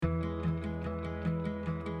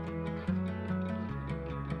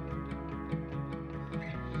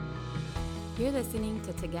You're listening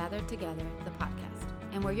to Together, the podcast,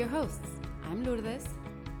 and we're your hosts. I'm Lourdes.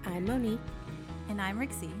 I'm Monique. And I'm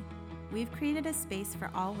Rixie. We've created a space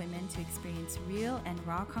for all women to experience real and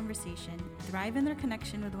raw conversation, thrive in their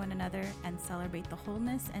connection with one another, and celebrate the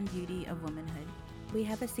wholeness and beauty of womanhood. We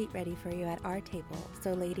have a seat ready for you at our table,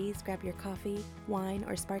 so ladies, grab your coffee, wine,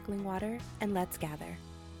 or sparkling water, and let's gather.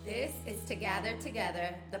 This is Together,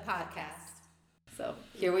 the podcast. So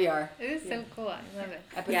here we are. It is so cool. I love it.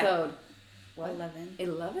 Episode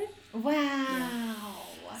 11. Wow. Yeah.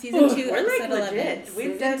 Season 2, We're like episode 11. legit.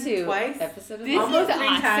 We've done two, twice, episode This almost is 3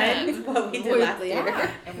 awesome. times what we did last year.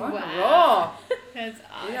 Yeah, and we're on a Wow. roll. That's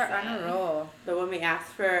awesome. We are on a roll. But when we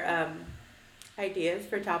asked for ideas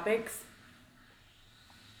for topics,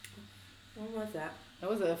 when was that? That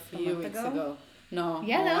was a few month weeks ago? ago. No.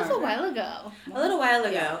 Yeah, that was a more. while ago. A little while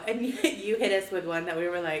ago, Yeah. and you hit us with one that we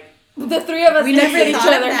were like, The three of us We next never to each thought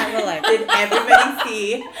of other. that. We're like, did everybody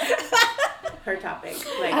see her topic?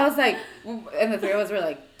 Like, I was like, and the three of us were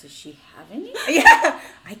like, does she have any? yeah,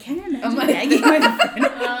 I can't imagine I'm like- Maggie with a friend.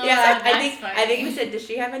 yeah, I that's think we funny. said, does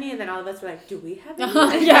she have any? And then all of us were like, do we have any? Uh-huh,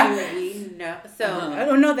 And yeah. do we know? So, I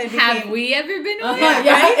don't know. They Have became we ever been Uh-huh, aware?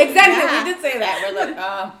 yeah, right? exactly. Yeah. We did say that. We're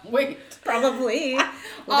like, wait. probably All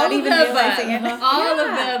without of even the realizing above. it. All Yeah.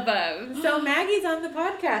 of the above. so Maggie's on the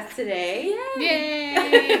podcast today.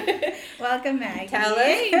 Yay. Welcome, Maggie. Tell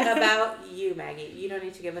us about you, Maggie. You don't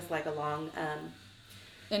need to give us like a long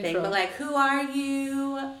thing, Intro. but like, who are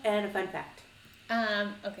you? And a fun fact.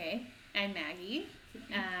 Okay. I'm Maggie.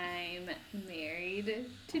 I'm married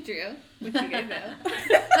to Drew, which you guys know.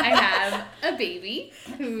 I have a baby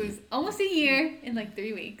who's almost a year in like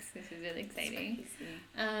 3 weeks, which is really exciting.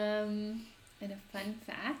 And a fun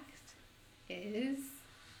fact is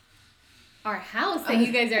our house that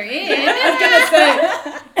you guys are in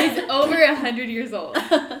is over 100 years old.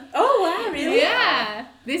 Oh wow, really? Yeah.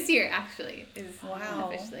 This year actually is Wow.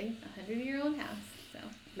 officially a 100-year-old house. So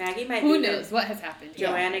Maggie might who be knows what has happened. the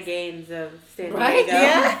Joanna Gaines of San Right? Diego.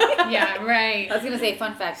 Yeah. Yeah, right. I was gonna say,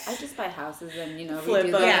 fun fact. I just buy houses and Flip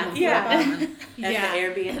redo them. them. and Yeah. flip them. As Yeah. the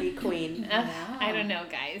Airbnb queen. I don't know,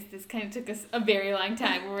 guys. This kind of took us a very long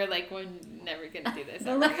time. We're like, we're never gonna do this.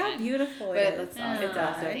 But ever look how again. beautiful But it it's is. awesome. It's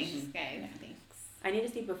awesome. Thanks, guys. Thanks. I need to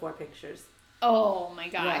see before pictures. Oh my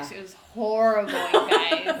gosh, Yeah. it was horrible, you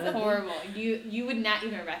guys. Horrible. You would not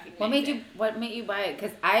even recognize What made you buy it?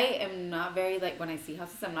 Because I am not very, like, when I see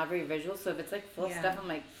houses, I'm not very visual. So if it's like full of Yeah. stuff, I'm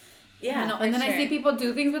like, Yeah, no. And then I sure. see people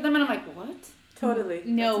do things with them, and I'm like, what? totally.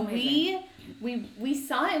 No, That's we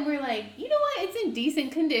saw it and we're like, you know what? It's in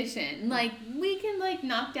decent condition. Like we can like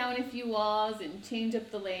knock down a few walls and change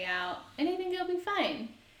up the layout, and I think it'll be fine.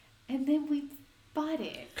 And then we bought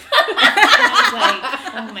it. I was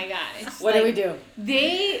like, oh my gosh! What like, do we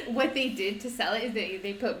do? What they did to sell it is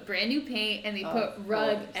they put brand new paint and they Oh, put of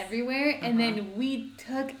rug course. everywhere, and then we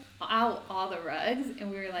took out all the rugs and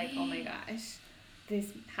we were like, oh my gosh, this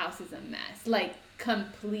house is a mess. Like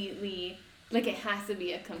completely, like it has to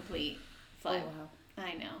be a complete flip. Oh, wow.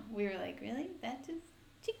 I know. We were like, really? That just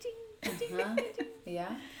ching ching ching Uh-huh. ching.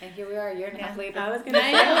 Yeah. And here we are, a year and a half later. I was gonna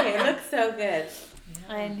I know. say, it looks so good.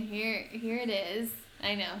 And here it is.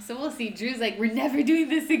 I know. So we'll see. Drew's like, we're never doing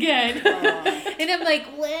this again. Aw. And I'm like,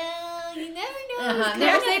 well, you never know. It was Uh-huh. kinda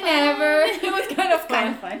Never say fun. never. It was kind of fun.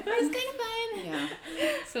 It was kind of fun. Yeah.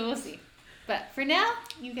 So we'll see. But for now,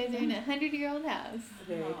 you guys are in a 100-year-old house.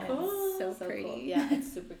 Very Aw, cool. So So pretty. cool. Yeah,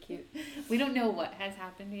 it's super cute. We don't know what has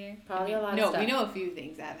happened here. Probably a lot of No, stuff. we know a few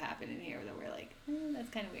things that have happened in here that we're like, that's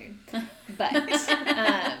kind of weird. But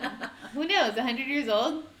who knows? 100 years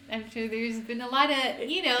old. I'm sure there's been a lot of,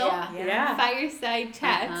 Yeah. Yeah. fireside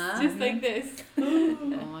chats Uh-huh. just like this. Oh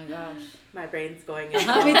my gosh. My brain's going Me into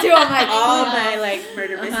too. I'm like, all oh. my like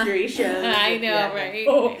murder mystery shows. I know, Yeah. right?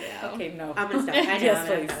 Oh, I know. okay, no. I'm gonna stop. I know. Yes, I'm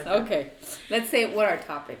gonna please. stop. Okay. Let's say what our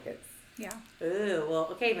topic is. Yeah. Ooh, well,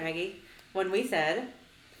 okay, Maggie. When we said,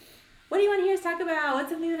 what do you want to hear us talk about?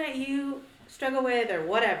 What's something that you struggle with or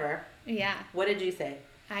whatever? Yeah. What did you say?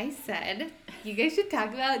 I said, you guys should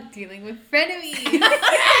talk about dealing with frenemies.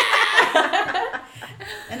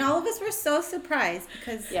 And all of us were so surprised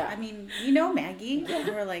because, Yeah. I mean, you know Maggie. And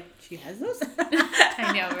we're like, she has those?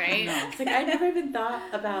 I know, right? No. It's like I never even thought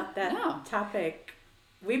about that No. topic.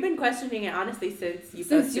 We've been questioning it honestly since you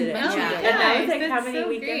Since posted you it. mentioned Yeah. it. And that was Nice. like how That's many so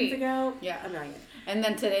weekends great. ago? Yeah. A million. And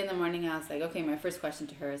then today in the morning, I was like, okay, my first question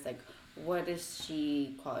to her is like, what does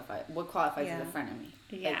she qualify? What qualifies as a Yeah. frenemy?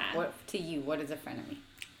 Yeah. Like, what to you? What is a frenemy?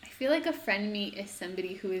 I feel like a frenemy is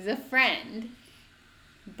somebody who is a friend,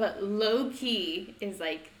 but low key is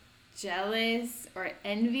like jealous or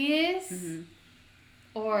envious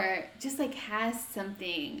or just like has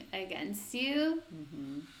something against you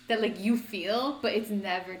that like you feel, but it's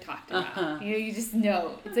never talked about. You know, you just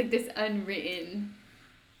know. It's like this unwritten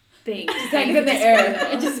thing. It's like in the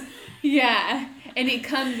air. It just yeah, and it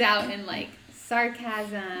comes out in like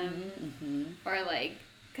sarcasm or like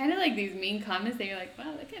kind of like these mean comments that you're like,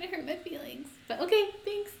 wow, that kind of hurt my feelings. But okay,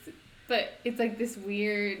 thanks. But it's like this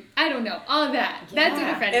weird, I don't know, all that. Yeah. That's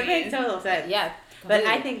what a friend It is. makes total sense. yeah. But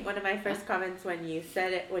I think one of my first comments when you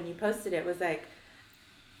said it, when you posted it, was like,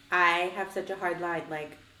 I have such a hard line.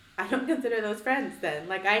 Like, I don't consider those friends then.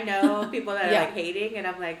 Like, I know people that are like hating, and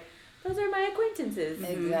I'm like, those are my acquaintances.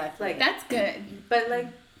 Exactly. Like, That's good. but like,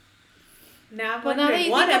 now I'm Well, now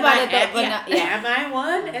wondering, that you think about it, though, am I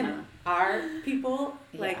one? And are people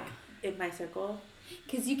like in my circle?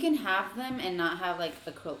 Because you can have them and not have like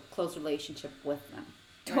a close relationship with them.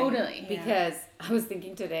 Totally. Because I was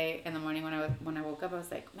thinking today in the morning when I woke up, I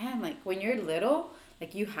was like, man, like when you're little,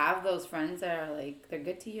 like you have those friends that are like, they're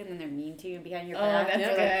good to you and then they're mean to you behind your back. that's You're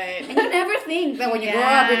good. like, and you never think that when you grow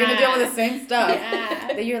up, you're going to deal with the same stuff. Yeah.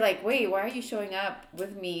 That you're like, wait, why are you showing up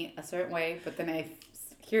with me a certain way? But then I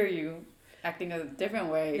hear you acting a different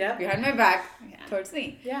way behind my back towards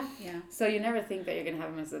me. Yeah. So you never think that you're going to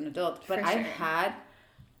have them as an adult. But For I've sure. had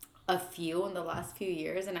a few in the last few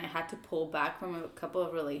years, and I had to pull back from a couple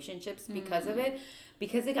of relationships because of it,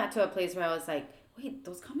 because it got to a place where I was like, wait,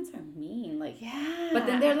 those comments are mean, like, but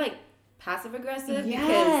then they're like passive aggressive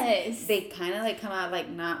because they kind of like come out like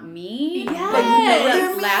not mean, Like,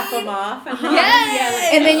 they're laugh mean. them off. And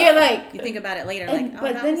And then you're like, You think about it later, and, like, oh,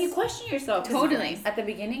 but that then was- you question yourself. 'Cause Totally. At the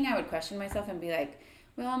beginning, I would question myself and be like,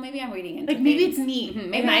 well, maybe I'm reading into Like maybe things. it's me.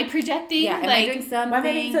 Maybe Am I projecting? Yeah, am I like doing something? Why am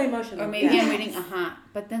I being so emotional? Or maybe Yeah. I'm reading,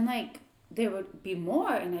 But then, like, there would be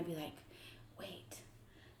more, and I'd be like, wait,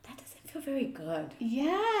 that doesn't feel very good.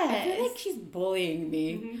 yes. I feel like she's bullying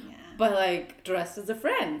me, Yeah. but, like, dressed as a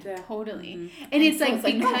friend. Yeah. Totally. And And it's so like it's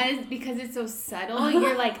like, no. because it's so subtle,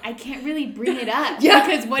 you're like, I can't really bring it up. Yeah.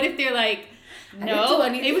 Because what if they're like, I didn't do no,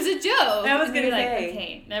 anything. it was a joke. I was And gonna you're say. like,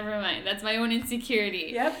 okay, never mind. That's my own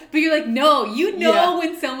insecurity. Yep. But you're like, no, you know Yeah.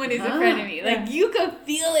 when someone is a friend of me. Like, you can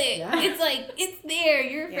feel it. Yeah. It's like, it's there.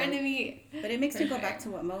 You're a Yeah. friend of me. But it makes me For go sure. back to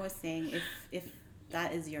what Mo was saying. If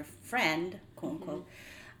that is your friend, quote unquote,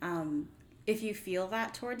 if you feel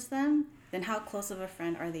that towards them, then how close of a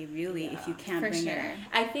friend are they really if you can't For bring sure. it up?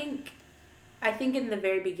 I think in the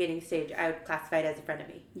very beginning stage, I would classify it as a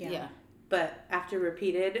frenemy. Yeah. But after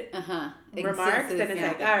repeated remarks, then it's yeah.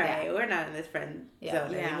 like, all right, we're not in this friend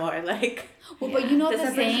zone Yeah. anymore. Like, Well, but you know the the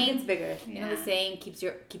separation saying? gets bigger. You know the saying, keep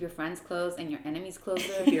your friends close and your enemies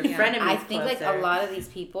closer? Your frenemies I think like a closer. lot of these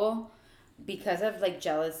people, because of like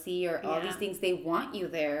jealousy or all these things, they want you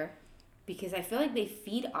there because I feel like they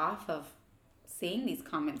feed off of saying these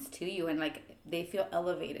comments to you and like they feel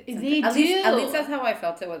elevated. They at do. least that's how I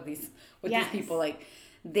felt it with these Yes. people. Like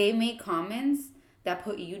they make comments that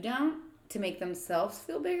put you down to make themselves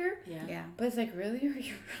feel bigger. Yeah. But it's like,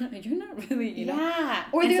 really? You're not really, you know? Yeah.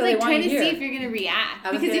 Or And they're so they like want trying to you see here. if you're going to react.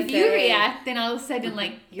 I was Because gonna if you say- react, then all of a sudden,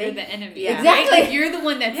 like, you're the enemy. Yeah. right? Exactly. Like, you're the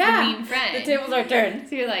one that's Yeah. the mean friend. The tables are turned.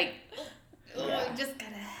 So you're like, oh, just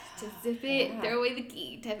gotta just zip it, throw away the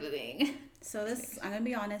key type of thing. So this, I'm gonna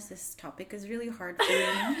be honest, this topic is really hard for me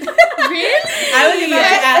Really? I was about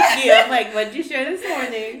to ask you, I'm like, what'd you share this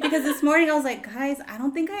morning? because this morning I was like, guys, I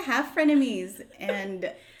don't think I have frenemies,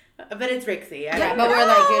 and But it's Rixie. Yeah, but we're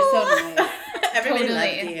like, you're so nice. Everybody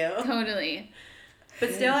Totally. loves you. Totally.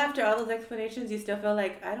 But still, after all those explanations, you still feel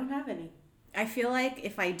like, I don't have any. I feel like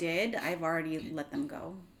if I did, I've already let them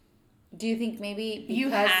go. Do you think maybe because You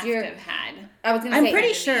have you're... to have had. I was gonna I'm say,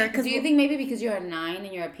 pretty sure because do you think maybe because you're a 9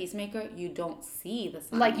 and you're a peacemaker, you don't see the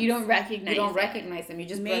signs? Like, you don't recognize You don't it. recognize them. You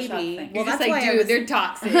just brush off Maybe. things. You're Well, just that's like, why I dude, was- they're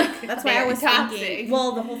toxic. that's why I They're was toxic. thinking.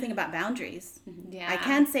 Well, the whole thing about boundaries. Yeah. I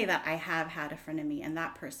can say that I have had a frenemy, and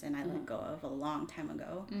that person I let go of a long time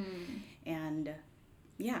ago. And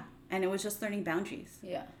yeah, and it was just learning boundaries.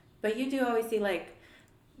 Yeah. But you do always see, like,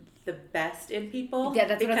 the best in people. Yeah,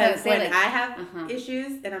 that's what I was because gonna say, when like, I have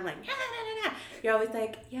issues and I'm like, nah, nah, nah, nah, you're always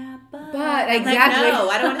like, yeah, but. But, I'm exactly. Like, no,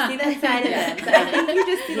 I don't want to see that side Yeah. of them. But I think you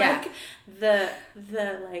just see, Yeah. like,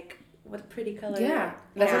 the like, with pretty color. Yeah.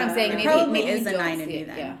 That's what I'm saying. It Maybe- probably maybe is you a don't 9 in see me it.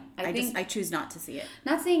 then. Yeah. I choose not to see it.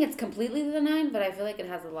 Not saying it's completely the 9, but I feel like it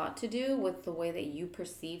has a lot to do with the way that you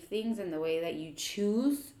perceive things and the way that you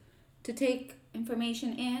choose to take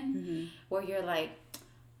information in, where you're like,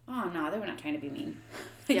 oh no, they were not trying to be mean.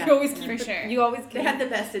 Like, Yeah. you always keep For sure. You always They had the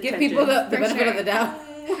best give intentions. people the For benefit of sure. the doubt,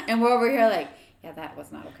 and we're over here like, yeah, that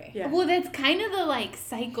was not okay. Yeah. Well, that's kind of the, like,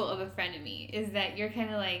 cycle of a frenemy, is that you're kind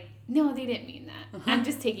of like, no, they didn't mean that. I'm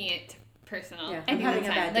just taking it personal. Yeah, I think having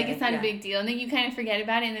that's a fine. bad Like day, it's not yeah. a big deal, and then you kind of forget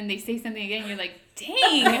about it, and then they say something again, and you're like,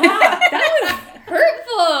 dang, that was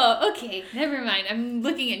hurtful. Okay, never mind. I'm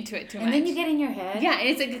looking into it too much. And then you get in your head. yeah, and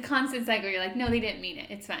it's like a constant cycle. You're like, no, they didn't mean it.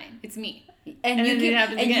 It's fine. It's me. And And you then it keep,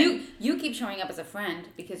 happens and again. you keep showing up as a friend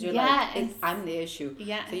because you're Yes. like, I'm the issue.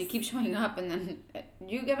 Yes. So you keep showing up, and then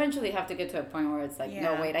you eventually have to get to a point where it's like,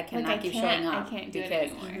 no, Yeah. wait, I cannot I keep can't- showing up. I can't do it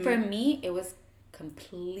because anymore. for me, it was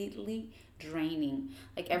completely draining.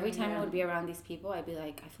 Like every time I would be around these people, I'd be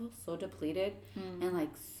like, I feel so depleted and like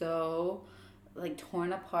so like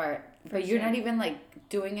torn apart. But you're not even like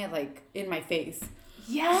doing it like in my face.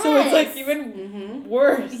 Yes. So it's like even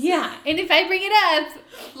worse. Yeah, and if I bring it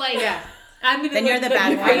up, like, I'm gonna Then you're look the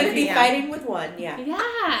bad You're one. going to be Yeah. fighting with one, yeah.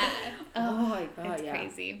 Yeah. Oh my god, It's yeah.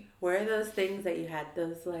 crazy. Where are those things that you had?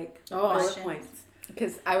 Those like Oh, bullet questions. points.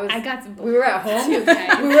 Because I got some. bullshit We were at home. too,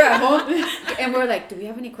 guys. We were at home, and we're like, "Do we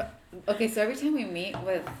have any questions?" Okay, so every time we meet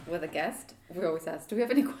with a guest, we always ask, "Do we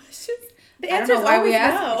have any questions?" The I don't answer's know why we always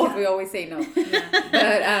ask no. because we always say no.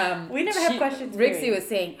 But We never have questions, Rixie period. was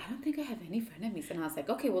saying, "I don't think I have any frenemies," and I was like,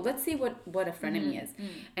 "Okay, well, let's see what a frenemy is."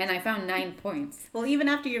 And I found 9 points. Well, even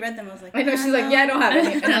after you read them, I was like, I know she's like, "Yeah, I don't have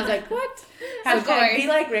any," and I was like, "What?" Hashtag be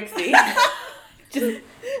like Rixie. Just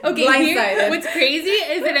Okay, blindsided. what's crazy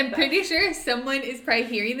is that I'm pretty sure someone is probably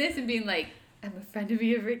hearing this and being like, I'm a friend of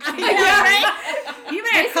Ricky. yeah, right? You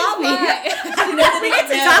better call me. We get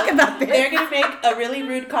to talk about this. They're going to make a really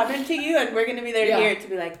rude comment to you, and we're going to be there to Yeah. hear it to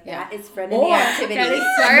be like, that is frenemy Or- activity. That is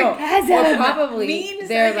No, sarcasm. or probably Mean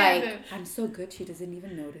they're sarcasm. like, "I'm so good, she doesn't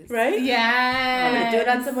even notice." Right? Yeah. I'm going to do it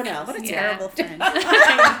on someone else. What a Yeah. terrible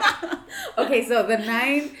friend. Okay, so the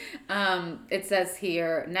 9, it says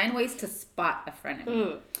here, 9 ways to spot a frenemy.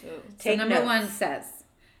 Ooh. So Take number notes. 1 says,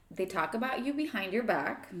 they talk about you behind your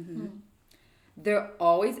back. They're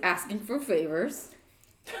always asking for favors.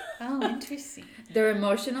 Oh, interesting. Their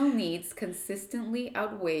emotional needs consistently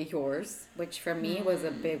outweigh yours, which for me was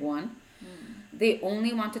a big one. They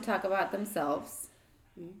only want to talk about themselves.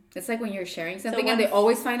 It's like when you're sharing something and they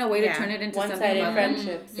always find a way to Yeah. turn it into something One-sided about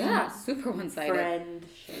friendships. Yeah, super one-sided.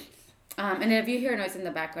 Friendships. And if you hear noise in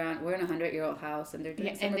the background, we're in a 100-year-old house and they're doing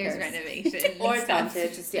Yeah, some and there's repairs. renovation. Or and it's stuff.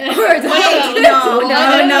 haunted. Just, yeah. Or it's haunted.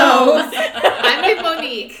 No. I'm with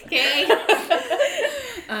Monique, okay?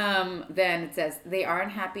 Then it says they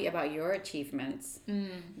aren't happy about your achievements.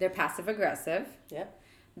 They're passive aggressive. Yep.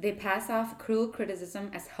 They pass off cruel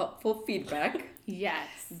criticism as helpful feedback. Yes.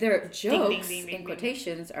 Their jokes, ding, in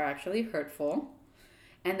quotations, are actually hurtful.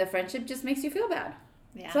 And the friendship just makes you feel bad.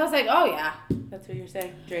 Yeah. So I was like, oh yeah, That's what you're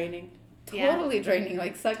saying. Draining. Yeah. totally draining.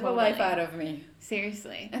 Like, suck the Totally. life out of me.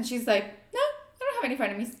 Seriously. And she's like, no, I don't have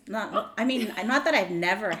any frenemies. I mean, not that I've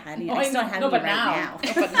never had any. I still have any but right now.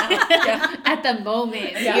 now. But now, yeah. At the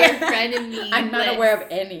moment, Yeah. your friend and me. I'm not list. aware of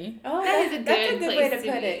any. Oh, That is a that's a good good way place to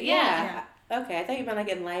to put be. it. Yeah. Okay, I thought you meant like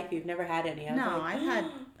in life you've never had any. I was No, like, I've had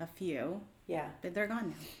a few, yeah. but they're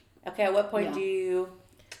gone now. Okay, at what point Yeah. do you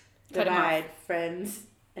Cut 'em divide friends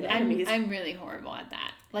and enemies? I'm really horrible at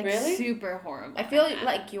that. Like, Really? super horrible. I feel at that.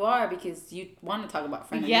 like you are because you want to talk about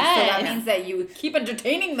frenemies. So Yes. that means that you keep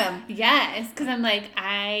entertaining them. Yes, because I'm like,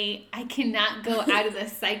 I cannot go out of the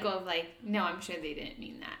cycle of like, no, I'm sure they didn't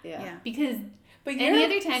mean that. Yeah. Because But any you're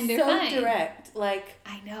other time they're so fine. direct. Like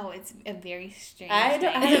I know it's a very strange I thing.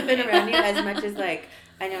 haven't been around you as much as like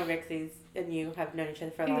I know Rixie's and you have known each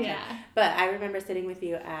other for a long time. Yeah. But I remember sitting with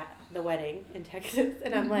you at the wedding in Texas,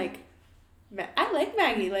 and I'm like, I like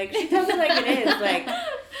Maggie. Like she tells it like it is. Like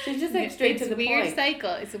she's just like straight it's to the weird point.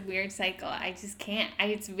 cycle. It's a weird cycle. I just can't.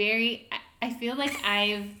 I feel like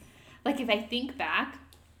like if I think back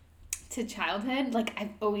to childhood, like I've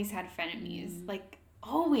always had frenemies, like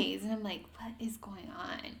always, and I'm like, what is going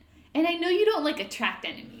on? And I know you don't like attract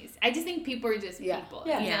enemies. I just think people are just people,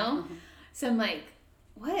 Yeah. you Yeah. know. So I'm like,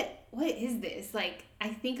 what is this? Like I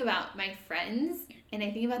think about my friends, and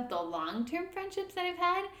I think about the long-term friendships that I've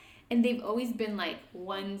had. And they've always been like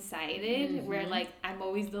one-sided, where like I'm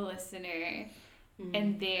always the listener,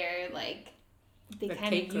 and they're like they The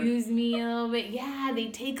kind of taker. use me a little bit. Yeah, they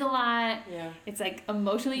take a lot. Yeah. It's like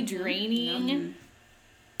emotionally draining.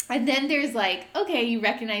 And then there's like, okay, you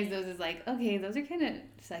recognize those as like, okay, those are kind of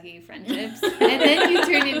sucky friendships. And then you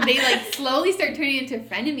turn in, they like slowly start turning into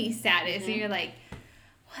frenemy status, and you're like,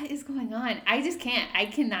 what is going on? I just can't. I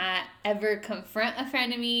cannot ever confront a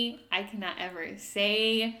frenemy. I cannot ever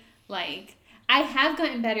say. Like, I have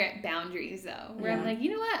gotten better at boundaries, though, where I'm like, you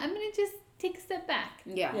know what? I'm going to just take a step back.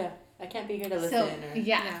 Yeah. Yeah. I can't be here to listen. So, or,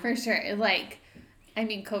 yeah, for sure. Like, I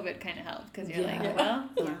mean, COVID kind of helped because you're like, well,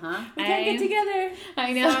 Uh-huh. we can't get together.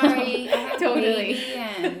 I know. Sorry, I have Totally. a baby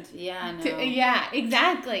and yeah, no. Yeah,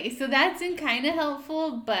 exactly. So that's been kind of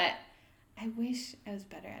helpful, but I wish I was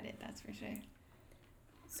better at it. That's for sure.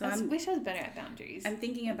 So I wish I was better at boundaries. I'm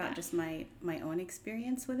thinking about just my own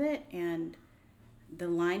experience with it, and the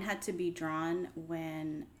line had to be drawn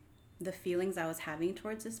when the feelings I was having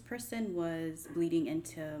towards this person was bleeding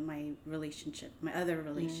into my relationship, my other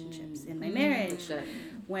relationships in my marriage.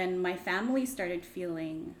 When my family started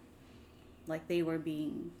feeling like they were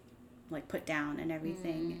being like put down and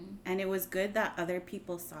everything. And it was good that other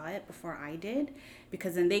people saw it before I did,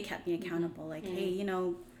 because then they kept me accountable. Like, hey, you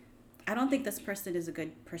know, I don't think this person is a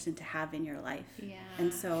good person to have in your life. Yeah.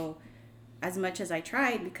 And so as much as I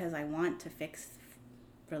tried, because I want to fix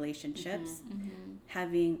relationships,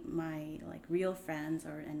 having my like real friends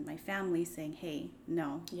and my family saying, hey,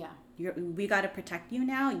 no, we got to protect you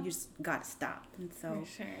now. You just got to stop. And so,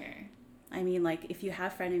 for sure. I mean, like, if you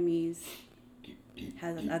have frenemies,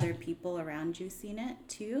 has other people around you seen it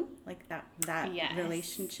too? Like that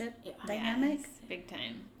relationship dynamic? Yes, big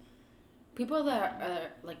time. People that are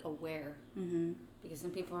like aware. Because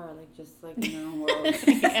some people are like just like in their own world.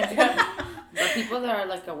 But people that are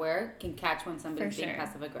like aware can catch when somebody's being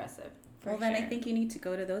passive aggressive. Then I think you need to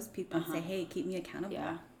go to those people and say, hey, keep me accountable.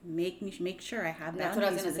 Yeah. Make sure I have that. That's what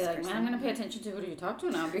I was gonna say. Like, man, I'm gonna pay attention to who you talk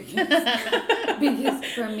to now, because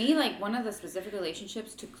for me, like, one of the specific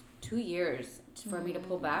relationships took 2 years for me to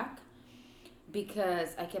pull back,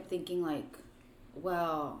 because I kept thinking like,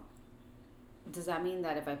 well, does that mean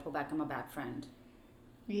that if I pull back, I'm a bad friend?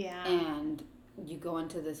 Yeah. And you go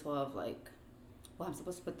into this whole of like, well, I'm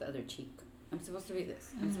supposed to put the other cheek. I'm supposed to be this.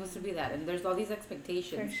 I'm supposed to be that. And there's all these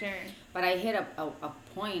expectations. For sure. But I hit a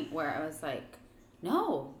point where I was like,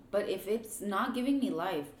 no, but if it's not giving me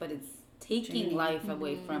life, but it's taking life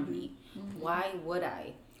away from me, why would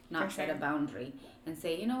I not set a boundary and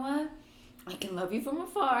say, you know what? I can love you from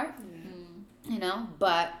afar, you know,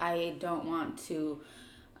 but I don't want to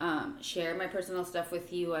share my personal stuff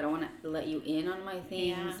with you. I don't want to let you in on my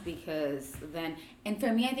things, because then, and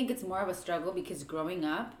for me, I think it's more of a struggle, because growing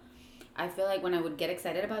up, I feel like when I would get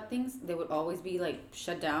excited about things, they would always be like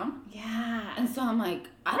shut down. Yeah. And so I'm like,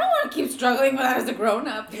 I don't want to keep struggling with that as a grown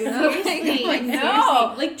up. You know? Seriously, like,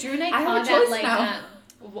 no. Like Drew and I call that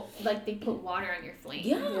like like they put water on your flame.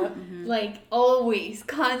 Yeah. Like always,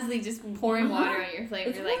 constantly just pouring water on your flame.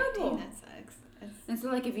 It's You're horrible. like, dang, that sucks. And so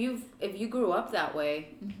like if you grew up that way,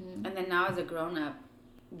 and then now as a grown up,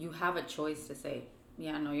 you have a choice to say,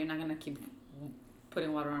 yeah, no, you're not gonna keep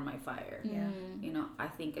putting water on my fire. Yeah. You know, I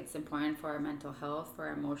think it's important for our mental health, for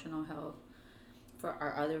our emotional health, for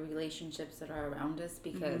our other relationships that are around us,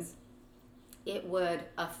 because it would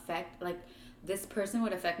affect, like, this person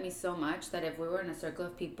would affect me so much that if we were in a circle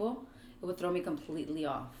of people, it would throw me completely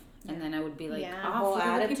off. And then I would be like, whole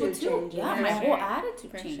attitude change. Yeah, my whole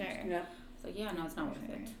attitude changed. Sure. Yeah. So yeah, no, it's not worth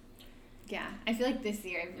it. Yeah, I feel like this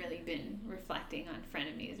year I've really been reflecting on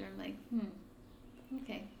frenemies, where I'm like,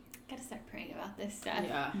 okay, gotta start praying about this stuff.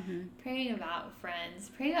 Yeah. Praying about friends,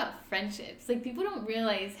 praying about friendships. Like, people don't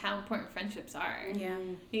realize how important friendships are. Yeah.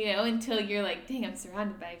 You know, until you're like, dang, I'm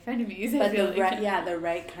surrounded by frenemies. But the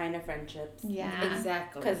right kind of friendships. Yeah.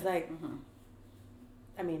 Exactly. Because like,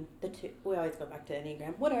 I mean, we always go back to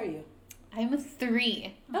Enneagram. What are you? I'm a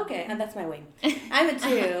 3. Okay, and that's my wing. I'm a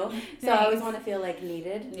 2, so I always want to feel like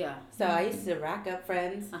needed. Yeah. So I used to rack up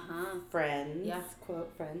friends, quote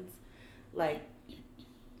friends, like,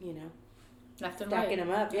 you know, left and stacking right.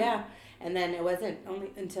 them up, And then it wasn't only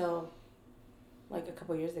until like a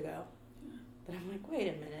couple years ago that I'm like, wait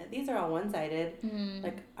a minute, these are all one-sided.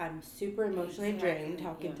 Like, I'm super emotionally drained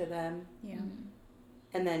talking to them. Yeah.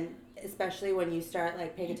 And then especially when you start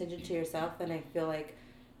like paying attention to yourself, then I feel like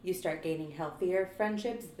you start gaining healthier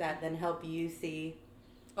friendships that then help you see.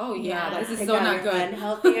 Oh yeah, like, this is so not good.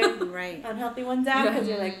 Unhealthy ones out, because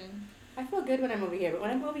you're like, I feel good when I'm over here, but when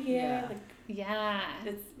I'm over here, like,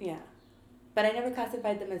 it's But I never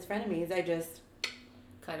classified them as frenemies. I just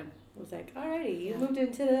cut them. Was like, alrighty, you moved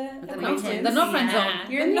into the no friend zone.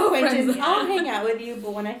 You're in the acquaintance. I'll hang out with you,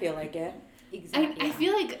 but when I feel like it. Exactly. I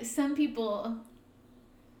feel like some people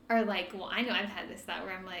are like, well, I know I've had this thought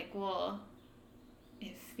where I'm like, well,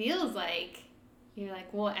 it feels like you're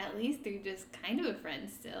like, well, at least they're just kind of a friend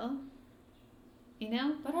still. You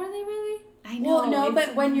know? But are they really? I know. Well, no,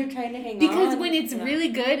 but when you're trying to hang on. Because when it's really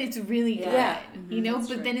good, it's really good. Yeah. You know?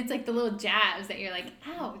 But then it's like the little jabs that you're like,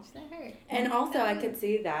 ouch, that hurt. And also, I could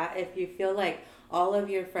see that if you feel like all of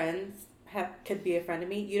your friends could be a friend of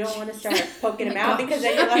me, you don't want to start poking them out, because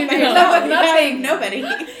then you're left by yourself with nothing. Nobody.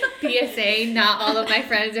 PSA, not all of my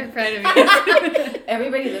friends are frenemies.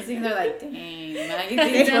 Everybody listening, they're like, dang. Maggie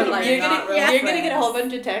thinks we're like not real You're gonna friends. get a whole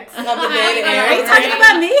bunch of texts on the day to air. Are you talking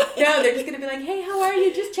about me? No, they're just gonna be like, "Hey, how are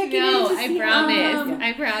you? Just checking in." No, to I see promise. how-"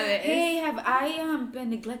 I promise. Hey, have I been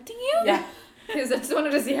neglecting you? Yeah. Because I just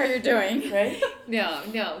wanted to see how you're doing. Right. No,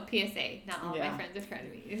 PSA. Not all Yeah. my friends are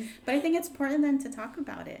frenemies. But I think it's important then to talk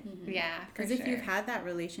about it. Yeah, for Because sure. if you've had that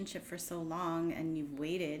relationship for so long and you've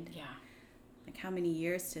waited, Yeah. like how many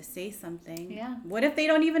years to say something? Yeah. What if they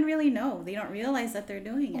don't even really know? They don't realize that they're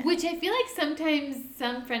doing it. Which I feel like sometimes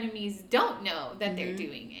some frenemies don't know that they're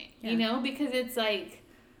doing it. Yeah. You know, because it's like,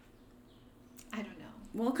 I don't know.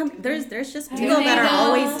 Well, there's just Do people they that are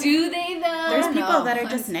though? always Do they though? there's don't people know. that are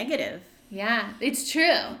just negative. Yeah, it's true.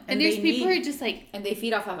 And there's they people who need- are just like, And they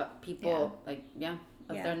feed off of people, of Yeah.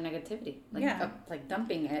 their negativity. Like, Yeah. like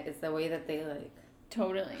dumping it is the way that they, like, I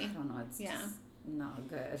totally. don't know, it's Yeah. just not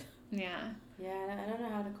good. Yeah. Yeah, I don't know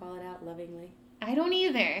how to call it out lovingly. I don't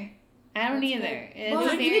either. I don't That's either. good. It's Well,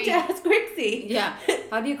 very, you need to ask Rixie. Yeah.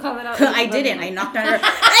 How do you call it out? I didn't. I knocked on her.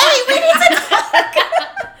 Hey, we need to talk.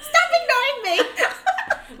 Stop ignoring me.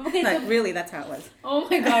 Okay, Like, so really, that's how it was. Oh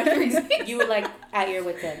my God, crazy. you were like at your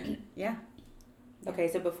wit's end. Yeah. Okay,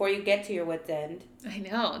 so before you get to your wit's end, I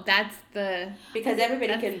know. That's the. because everybody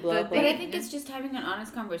That's can blow the up. But I Like, think it's just having an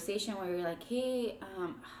honest conversation where you're like, hey,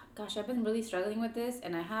 gosh, I've been really struggling with this,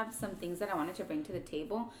 and I have some things that I wanted to bring to the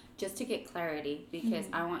table just to get clarity, because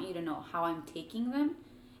I want you to know how I'm taking them,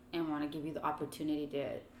 and want to give you the opportunity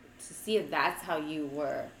to see if that's how you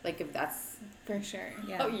were, like if that's For sure.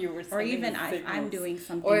 Yeah. how you were, Or sending even the I'm signals. doing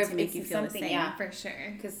something Or if to make it's you feel the something, same. yeah. For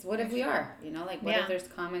sure. Because what if we are, like what Yeah. if there's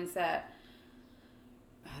comments that,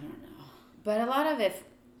 I don't know, but a lot of if,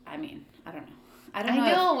 I mean, I don't know. I don't know. I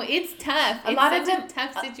if- know. It's tough. A It's lot such of them, a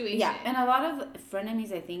tough situation. Yeah, and a lot of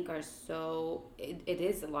frenemies, I think, are so. It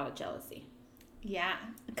is a lot of jealousy. Yeah.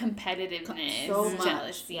 Competitiveness, So much,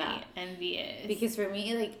 jealousy, yeah. envious. Because for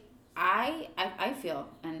me, like I feel,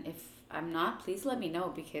 and if I'm not, please let me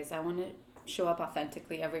know, because I want to show up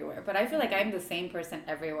authentically everywhere. But I feel like I'm the same person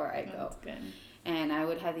everywhere I go. That's good. And I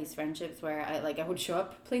would have these friendships where I would show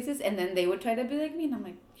up places, and then they would try to be like me, and I'm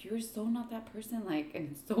like, you're so not that person, like, and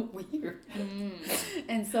it's so weird.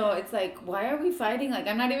 And so it's like, why are we fighting? Like,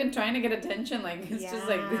 I'm not even trying to get attention. Like, it's just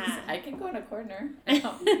like this. Yeah. I can go in a corner. Okay,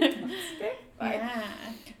 bye. Yeah.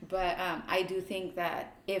 But I do think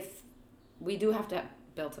that if we do have to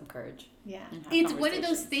build some courage. Yeah. And have It's one of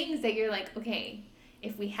those conversations. things that you're like, okay,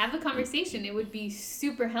 if we have a conversation, it would be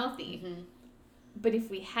super healthy. But if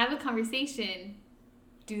we have a conversation,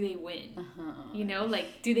 do they win? You know,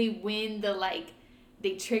 like, do they win the, like,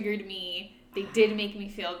 they triggered me, they did make me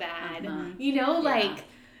feel bad. You know, like,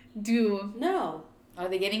 do... no. Are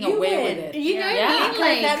they getting You away win. with it? You know what I mean? Because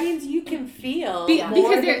Like, that means you can feel Be- more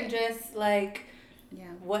because than they're- just like Yeah.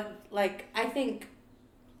 what. Like, I think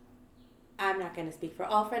I'm not going to speak for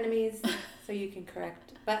all frenemies, so you can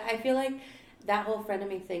correct. But I feel like that whole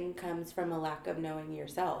frenemy thing comes from a lack of knowing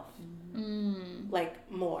yourself, like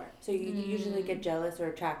more. So you usually get jealous or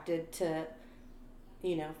attracted to.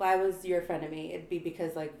 You know, if I was your frenemy, it'd be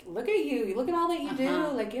because, like, look at you, look at all that you do,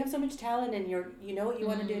 like, you have so much talent, and you know what you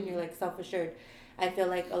want to do, and you're, like, self-assured. I feel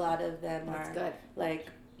like a lot of them That's are, good. like,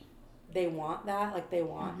 they want that, like, they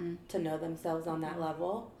want to know themselves on that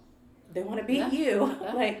level. They want to beat Yeah. you,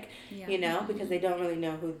 Yeah. like, Yeah. you know, because they don't really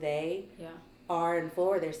know who they Yeah. are in full,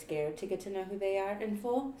 or they're scared to get to know who they are in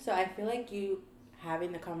full. So I feel like you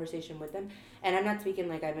having the conversation with them, and I'm not speaking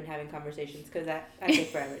like I've been having conversations, because I take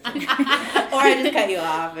forever to. Or I just cut you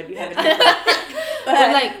off and you haven't heard from.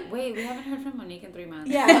 But like, wait, we haven't heard from Monique in 3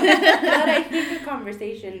 months. Yeah, but I think a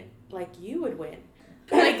conversation like you would win.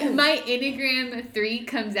 like, my Enneagram 3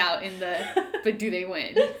 comes out in the, but do they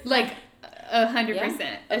win? Like, 100%.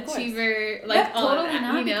 Yeah, of course. Achiever, like, Yep, all totally of that,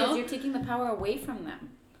 not, you know? because you're taking the power away from them.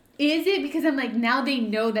 Is it because I'm like, now they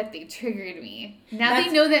know that they triggered me. Now That's-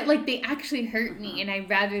 they know that, like, they actually hurt me, and I'd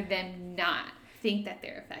rather them not think that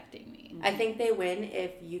they're affecting me. I think they win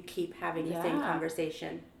if you keep having the same Yeah.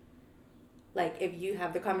 conversation. Like, if you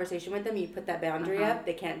have the conversation with them, you put that boundary Uh-huh. up,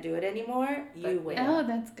 they can't do it anymore, you But- win. Oh,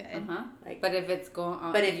 that's good. Like, But if it's going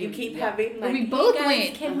on, but if you keep yeah. having, like, we hey both guys,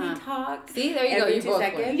 win. can we Uh-huh. talk? See, there you go. every You 2 both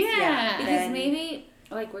seconds? win. Yeah. Because then- maybe,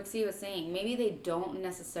 like Rixie was saying, maybe they don't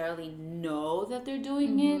necessarily know that they're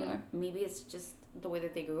doing it, or maybe it's just the way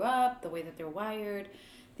that they grew up, the way that they're wired,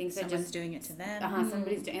 things that Someone's just doing it to them.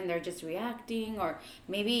 somebody's doing, and they're just reacting, or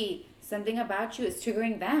maybe something about you is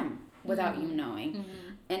triggering them without you knowing.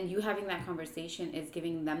 And you having that conversation is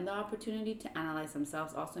giving them the opportunity to analyze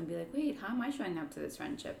themselves also and be like, wait, how am I showing up to this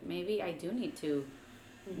friendship? Maybe I do need to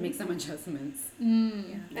make some adjustments.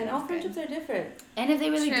 And all friendships are different. And if they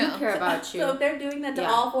really do care about you. So if they're doing that to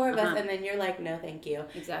all four of us, Uh-huh. and then you're like, no, thank you.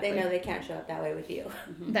 Exactly. They know they can't show up that way with you.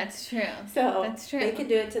 That's true. So That's true. they can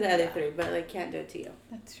do it to the other three, but like can't do it to you.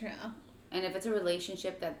 That's true. And if it's a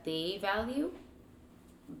relationship that they value,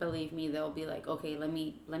 believe me, they'll be like, okay, let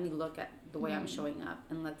me look at the way I'm showing up,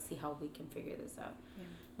 and let's see how we can figure this out. Yeah.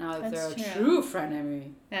 Now, if That's they're true. a true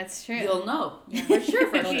frenemy, That's true. you'll know for sure.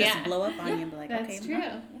 They'll just blow up on you and be like, That's okay.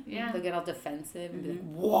 true. Yeah. They'll get all defensive and be like,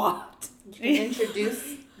 what? You can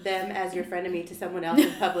introduce them as your frenemy to someone else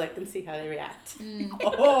in public and see how they react.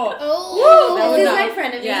 Oh. This is my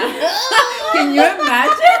frenemy. Yeah. Can you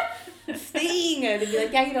imagine? Sting. They'd be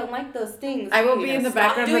like, yeah, you don't like those things. I will You be know, in the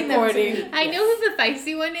stop background doing them to recording. me. I know who the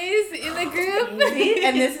feisty one is in the group. See?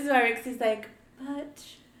 And this is why Rixie's like, but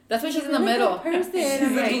That's why she's in a the really middle. good person.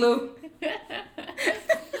 She's Right. the glue.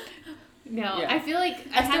 No, Yeah. I feel like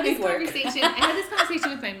I still had this need work. conversation. I had this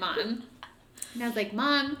conversation with my mom, and I was like,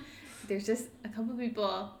 "Mom, there's just a couple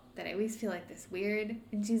people that I always feel like this weird,"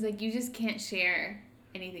 and she's like, "You just can't share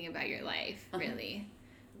anything about your life, really,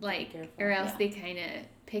 like, careful. or else Yeah. they kind of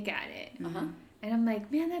pick at it." Uh-huh. And I'm like,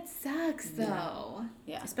 "Man, that sucks, though."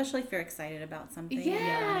 Yeah. Especially if you're excited about something. Yeah,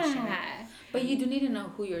 and you wanna share. But you do need to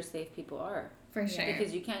know who your safe people are. for sure.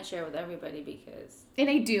 Because you can't share with everybody because... And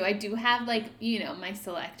I do have like my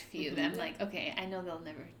select few that I'm like, okay, I know they'll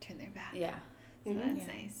never turn their back. Yeah. So that's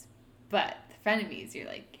nice. But the frenemies, you're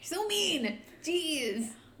like, you're so mean.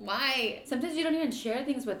 Jeez. Why? Sometimes you don't even share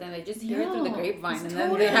things with them. They just hear it through the No, grapevine. it's And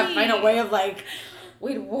then they have to find a totally- way of like,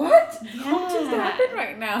 wait, what? What just Yeah. happened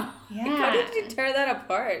right now? Yeah. Like, how did you tear that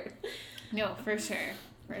apart? No, for sure.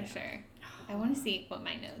 For sure. I want to see what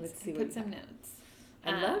my notes. Let's see I what put you some notes.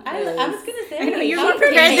 I love I was gonna say, I know, you're how more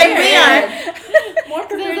prepared than we are. More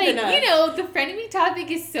Because I prepared was than like, us. the frenemy topic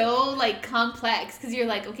is so like complex. Because you're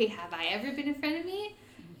like, okay, have I ever been a frenemy?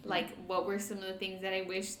 Like, what were some of the things that I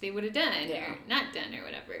wish they would have done Yeah. or not done or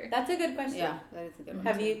whatever? That's a good question. Yeah, that is a good one.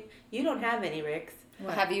 Have you don't have any, Rix.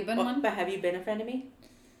 Well, have you been Oh, one? But have you been a frenemy?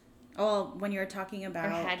 Oh, when you were talking Or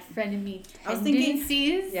about... had frenemy I was thinking-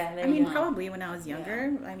 tendencies? Yeah, there I you mean, go. probably when I was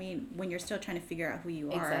younger. I mean, when you're still trying to figure out who you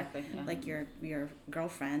are. Exactly. Yeah. Like your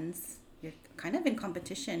girlfriends, you're kind of in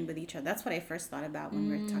competition with each other. That's what I first thought about when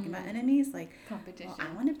we were talking about enemies. Like, Competition. well,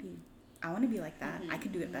 I want to be like that. I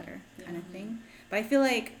can do it better, kind of thing. But I feel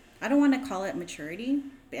like I don't want to call it maturity,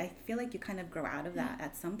 but I feel like you kind of grow out of that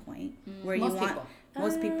at some point, where Most you want people.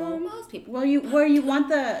 most people. Most people. Well, where you want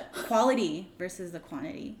the quality versus the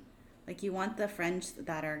quantity. Like you want the friends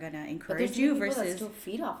that are gonna But there's encourage some you people that versus still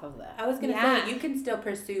feed off of that I was gonna Yeah. say you can still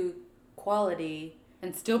pursue quality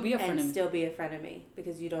and still be a and frenemy. still be a frenemy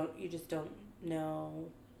because you just don't know,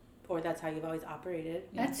 or that's how you've always operated.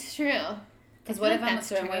 That's true. Because I what feel if like I'm a that's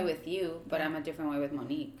certain true. way with you, but I'm a different way with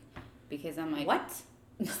Monique? Because I'm like, What?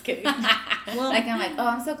 Just kidding. Well- like I'm like, oh,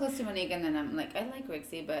 I'm so close to Monique, and then I'm like, I like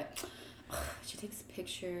Rixie, but she takes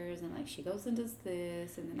pictures and like she goes and does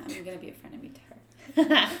this, and then I'm gonna be a frenemy to her.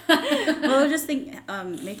 well, just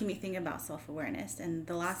making me think about self-awareness, and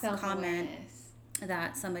the last comment Self-awareness.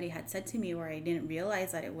 that somebody had said to me where I didn't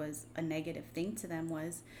realize that it was a negative thing to them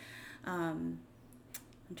was, I'm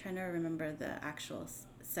trying to remember the actual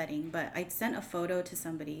setting, but I sent a photo to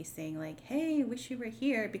somebody saying like, hey, wish you were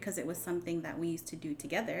here, because it was something that we used to do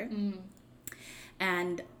together.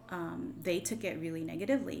 And they took it really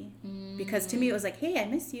negatively, because to me it was like, hey, I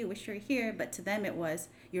miss you, wish you were here, but to them it was,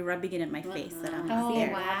 you're rubbing it in my face that I'm not Oh,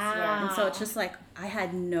 there. wow. And so it's just like, I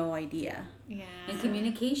had no idea. Yeah. And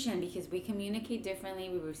communication, because we communicate differently,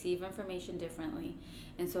 we receive information differently,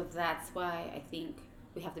 and so that's why I think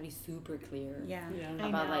we have to be super clear Yeah. I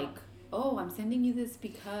about know. like, oh, I'm sending you this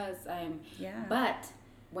because I'm. Yeah. But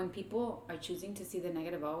when people are choosing to see the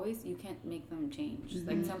negative always, you can't make them change.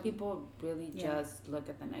 Like some people really just look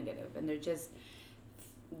at the negative, and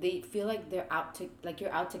they feel like they're out to, like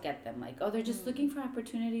you're out to get them. Like, oh, they're just looking for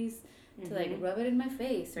opportunities to like rub it in my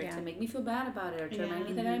face, or to make me feel bad about it, or to remind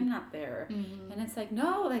me that I'm not there. And it's like,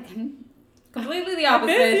 no, like I'm completely the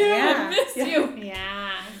opposite. Yeah. I miss you.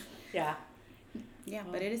 Yeah. Yeah. Yeah,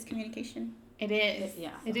 but it is communication. It is.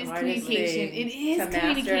 Yeah. It is Hardest communication. thing It is to master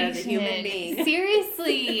communication. as a human being.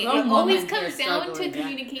 Seriously. Grown It always woman comes here down to struggling, yeah.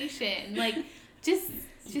 communication. Like, just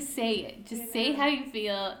say it. Just say how you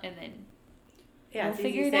feel, and then Yeah, We'll it's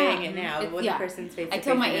figure easy it saying out. it now. It's- When yeah. the person's face I to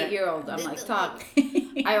tell face, my you're like, 8-year-old, I'm like, talk.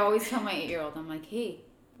 I always tell my 8-year-old, I'm like, hey,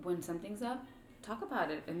 when something's up, talk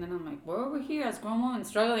about it. And then I'm like, we're over here as grown women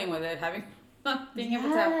struggling with it, having not being able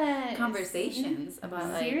to have Yes. conversations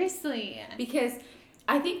about like, seriously. because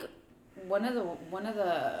I think one of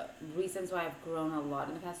the reasons why I've grown a lot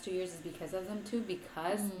in the past 2 years is because of them too.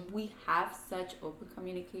 Because we have such open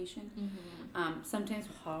communication. Sometimes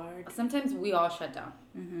hard. Sometimes we all shut down,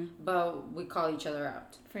 but we call each other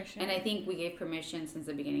out. For sure. And I think we gave permission since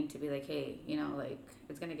the beginning to be like, hey, like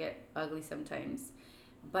it's gonna get ugly sometimes,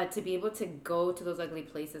 but to be able to go to those ugly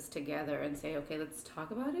places together and say, okay, let's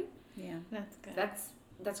talk about it. Yeah, that's good.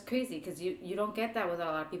 That's crazy because you don't get that with a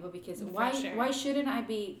lot of people because For why sure. shouldn't I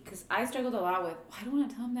be, because I struggled a lot with, I don't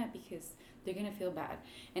want to tell them that because they're going to feel bad.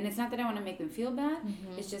 And it's not that I want to make them feel bad.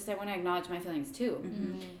 It's just I want to acknowledge my feelings too.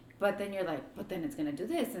 But then you're like, but then it's going to do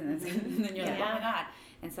this. And then you're like, oh my God.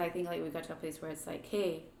 And so I think like we got to a place where it's like,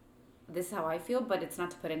 hey, this is how I feel, but it's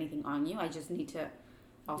not to put anything on you. I just need to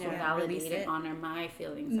also validate it, honor my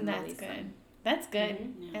feelings. And that's good. Them. That's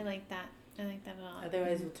good. I like that. I like that a lot.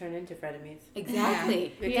 Otherwise, we'll turn into frenemies.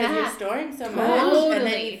 Exactly. Because you're storing so much. And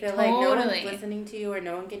then you feel like no one's listening to you or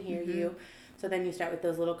no one can hear you. So then you start with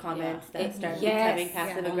those little comments that start becoming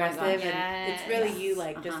passive aggressive. And it's really you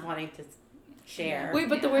like just wanting to share. Wait,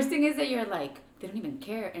 but the worst thing is that you're like, they don't even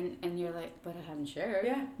care. And you're like, but I haven't shared.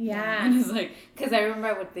 Yeah. And it's like, because I remember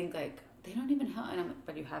I would think like, they don't even help. And I'm like,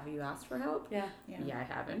 but have you asked for help? Yeah, I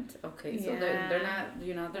haven't. Okay, so they're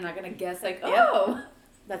not, they're not going to guess like,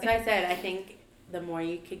 That's why I said I think the more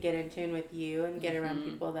you could get in tune with you and get around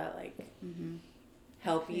people that like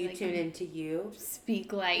help you like tune into you,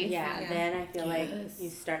 speak life. Then I feel like you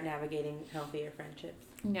start navigating healthier friendships.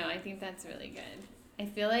 No, I think that's really good. I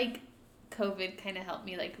feel like COVID kind of helped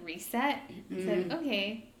me like reset. It's like,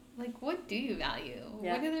 okay, like what do you value?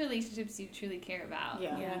 What are the relationships you truly care about?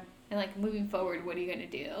 And like moving forward, what are you gonna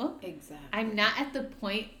do? Exactly. I'm not at the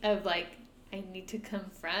point of like I need to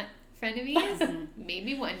confront frenemies.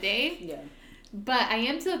 Maybe one day. Yeah. But I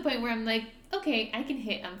am to the point where I'm like, okay, I can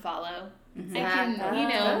hit unfollow. I can,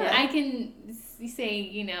 I can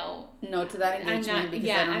say, no to that engagement.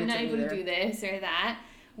 I'm not able to do this or that.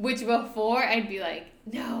 Which before I'd be like,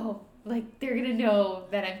 no, like they're gonna know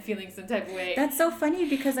that I'm feeling some type of way. That's so funny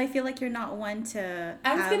because I feel like you're not one to.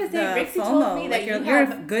 I was gonna say, Rixie FOMO. told me that you're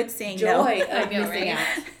good saying joy no. of missing out.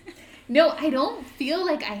 No, I don't feel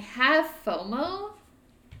like I have FOMO.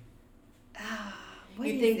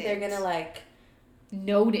 You think they're gonna like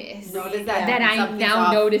notice that I'm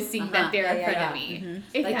now noticing that they're in front of me.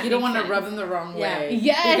 Like you don't want to rub them the wrong way.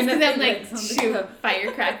 Yes, because I'm like, shoot,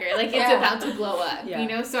 firecracker. Like it's about to blow up,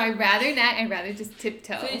 So I'd rather not. I'd rather just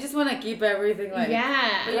tiptoe. So you just want to keep everything like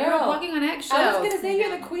but you're walking on eggshells. I was gonna say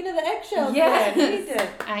you're the queen of the eggshells.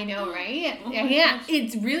 I know, right?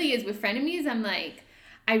 It really is with frenemies. I'm like,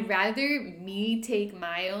 I'd rather me take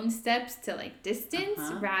my own steps to like distance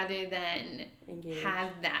rather than have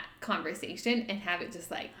that conversation and have it just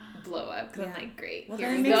like blow up. Because I'm like, great, Well,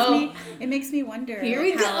 here we go. It makes me wonder. Here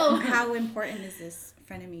we go. How important is this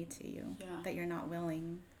frenemy to you that you're not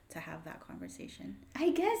willing to have that conversation?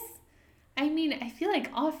 I guess. I mean, I feel like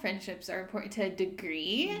all friendships are important to a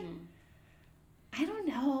degree. I don't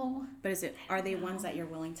know. But are they ones that you're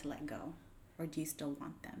willing to let go? Or do you still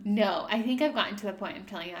want them? No, I think I've gotten to the point, I'm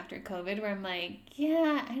telling you, after COVID, where I'm like,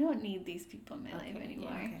 I don't need these people in my life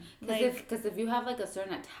anymore. Because if you have like a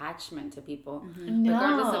certain attachment to people,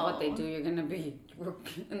 regardless of what they do, you're gonna be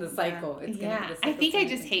in the cycle. It's gonna be the cycle. I think I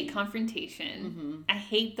just hate confrontation. I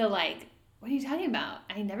hate the like, what are you talking about?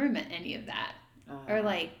 I never meant any of that. Or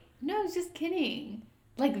like, no, I was just kidding.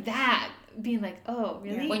 Like that, being like, oh,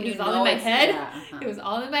 really? When it was all in my head. It was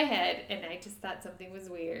all in my head, and I just thought something was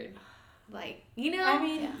weird. Like, I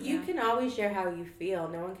mean, you can always share how you feel.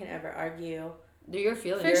 No one can ever argue your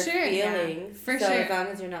feelings. For sure. Feelings. For sure. As long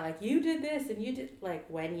as you're not like, you did this and you did, like,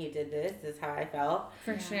 when you did this is how I felt.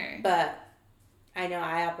 For sure. But I know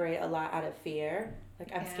I operate a lot out of fear.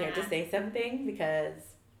 Like, I'm scared to say something because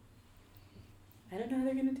I don't know how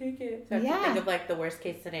they're going to take it. So I have to think of, like, the worst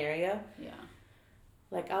case scenario. Yeah.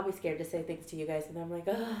 Like, I'll be scared to say things to you guys, and I'm like,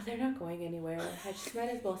 oh, they're not going anywhere. I just might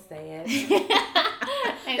as well say it.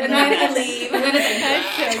 They're not going to leave. And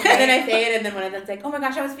then I say it, and then one of them's like, oh my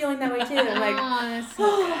gosh, I was feeling that way too. I'm like, that's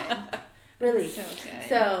so good. Really? So good.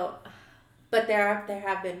 So, but there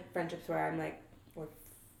have been friendships where I'm like, or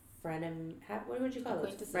what would you call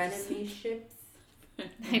it? Frenemy ships?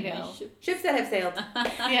 I know. Ships that have sailed.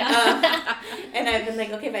 And I've been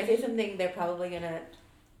like, okay, if I say something, they're probably going to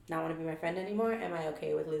not want to be my friend anymore. Am I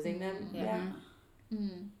okay with losing them? Yeah.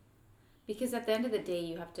 Because at the end of the day,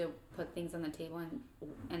 you have to put things on the table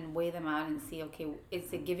and weigh them out and see, okay,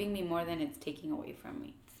 is it giving me more than it's taking away from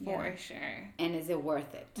me? For sure. And is it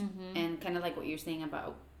worth it? And kind of like what you're saying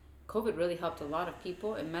about COVID really helped a lot of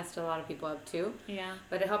people. It messed a lot of people up too. Yeah.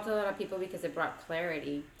 But it helped a lot of people because it brought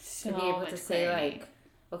clarity to be able to say like,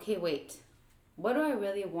 okay, wait, what do I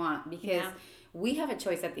really want? Because we have a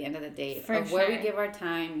choice at the end of the day of where we give our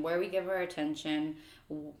time, where we give our attention,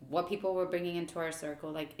 what people we're bringing into our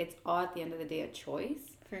circle. Like, it's all at the end of the day a choice.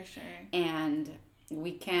 For sure. And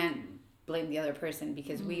we can't blame the other person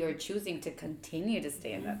because we are choosing to continue to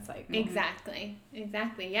stay in that cycle. Exactly.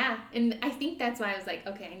 Yeah. And I think that's why I was like,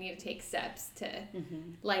 okay, I need to take steps to,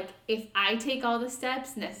 like, if I take all the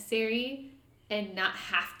steps necessary and not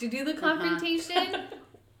have to do the confrontation,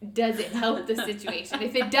 does it help the situation?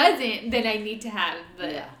 If it doesn't, then I need to have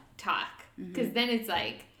the talk. Because then it's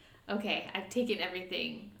like, okay, I've taken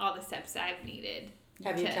everything, all the steps I've needed.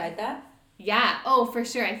 Have you tried that? Yeah. Oh, for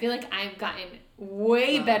sure. I feel like I've gotten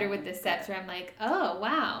way better with the steps where I'm like, oh,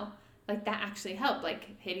 wow. Like, that actually helped.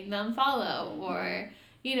 Like, hitting the unfollow or,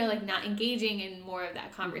 you know, like, not engaging in more of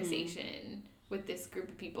that conversation with this group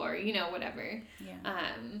of people or, you know, whatever. Yeah.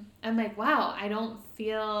 I'm like, wow, I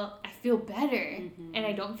feel better. And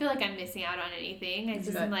I don't feel like I'm missing out on anything. I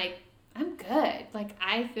just am like, I'm good. Like,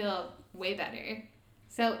 I feel way better.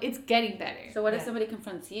 So it's getting better. So what if somebody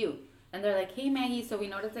confronts you and they're like, hey, Maggie, so we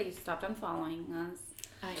noticed that you stopped unfollowing us.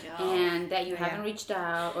 I know. And that you haven't reached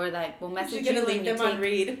out, or that we'll message You're you. gonna leave them on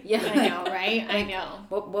read. Yeah, I know, right? I know.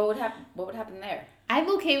 What would happen? What would happen there? I'm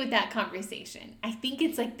okay with that conversation. I think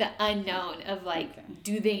it's like the unknown of like,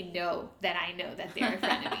 do they know that I know that they're a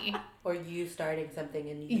friend of me? Or you starting something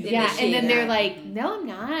and you and then they're like, no, I'm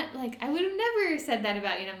not. Like, I would have never said that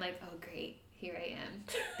about you. And I'm like, oh, great. Here I am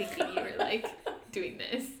thinking you were like doing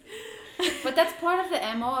this. But that's part of the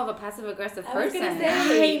MO of a passive-aggressive person.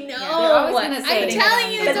 I know. They're always gonna say I'm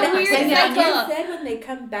telling you, it's a weird cycle. cycle. Said when they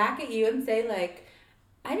come back at you and say like,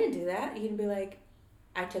 I didn't do that, you can be like,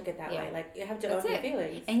 I took it that way. Like, you have to own your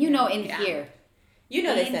feelings. And you know in here. You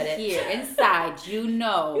know they said it. Here, inside, you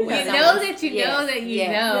know. You know that you know that you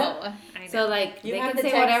know. I know. So, like, You they have can the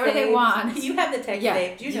say text whatever they saved. want. You have the text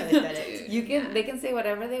saved. You know they said it. They can say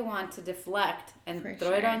whatever they want to deflect and For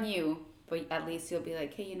throw it sure. on you. But at least you'll be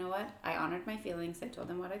like, hey, you know what? I honored my feelings. I told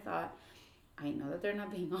them what I thought. I know that they're not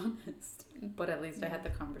being honest, but at least I had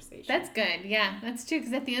the conversation. That's good. Yeah, that's true.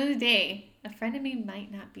 Because at the end of the day, a friend of me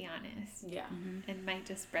might not be honest. Yeah. And might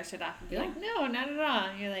just brush it off and be like, no, not at all.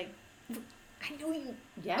 And you're like, I know you.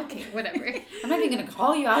 Yeah. Okay, whatever. I'm not even gonna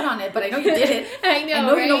call you out on it, but I know you did it. I know, I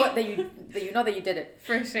know right? you know what that you know that you did it.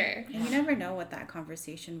 For sure. And you never know what that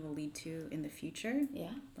conversation will lead to in the future.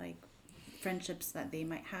 Yeah. Like friendships that they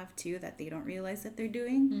might have too that they don't realize that they're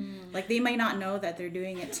doing. Like they might not know that they're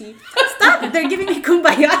doing it to you. Stop! They're giving me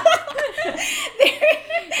kumbaya.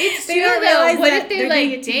 It's They true don't though. realize What that if they're they're doing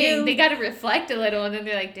like, it to dang, you. they got to reflect a little, and then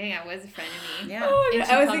they're like, dang, I was a friend of me. Yeah. Oh, And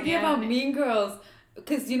she I was called thinking me out about on it. Mean Girls.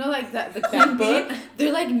 Because, you know, like, the Queen Bee,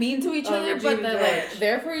 they're, like, mean to each other, but they're, like,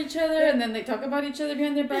 there for each other, and then they talk about each other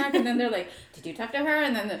behind their back, and then they're like, did you talk to her?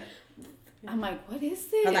 And then I'm like, what is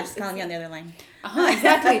this? Oh, that's calling me on the other line.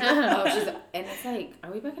 Exactly. And it's like,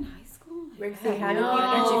 are we back in high school? Rixie, how do no you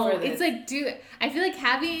energy know? for this. It's like, dude, I feel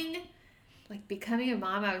like becoming a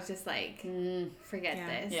mom, I was just like, forget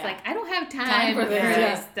this. Yeah. Like, I don't have time for this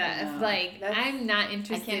Yeah. stuff. No. Like, I'm not I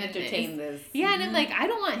interested can't in entertain this. Yeah, and I'm like, I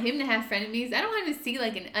don't want him to have frenemies. I don't want him to see,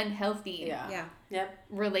 like, an unhealthy Yeah.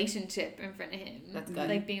 relationship in front of him. That's good.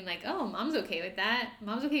 Like, being like, oh, mom's okay with that.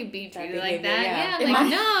 Mom's okay with being That treated like behavior, that. yeah. Yeah, I'm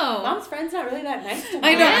like, no. Mom's friend's not really that nice to me.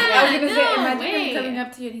 I know. Yeah, I was gonna say, no imagine way. him coming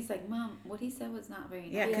up to you and he's like, "Mom, what he said was not very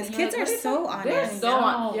nice." Yeah, because And kids you're are like, so They're honest. so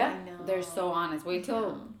honest. I Yeah, know. they're so honest. Wait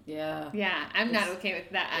till Yeah, I'm not okay with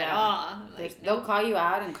that at Yeah. all. Like, they'll call you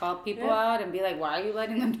out and call people out and be like, "Why are you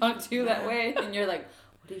letting them talk to you that way?" And you're like,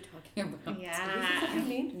 "What are you talking about?"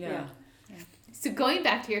 yeah. Yeah. So going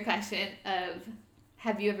back to your question of,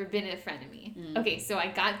 have you ever been a frenemy? Okay, so I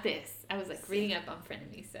got this. I was like reading up on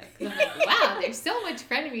frenemy stuff. 'Cause I'm like, wow, there's so much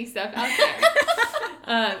frenemy stuff out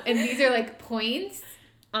there. And these are like points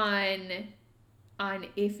on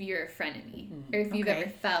if you're a frenemy or if you've ever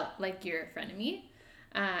felt like you're a frenemy.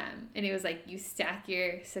 And it was like, you stack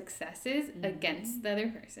your successes against the other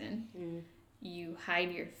person. You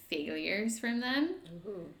hide your failures from them.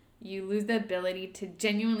 You lose the ability to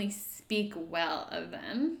genuinely speak well of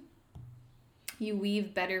them. You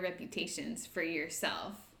weave better reputations for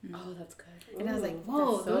yourself. Oh, that's good. And I was like,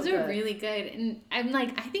 whoa, that's so those are good. really good. And I'm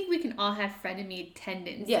like, I think we can all have frenemy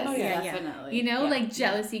tendencies. Yes, yeah. definitely. You know, Yeah. like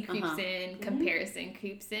jealousy creeps in, comparison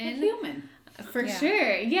creeps We're in. human. For Yeah.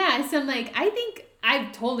 sure. Yeah. So I'm like, I think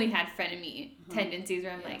I've totally had frenemy tendencies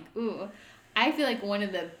where I'm like, ooh, I feel like one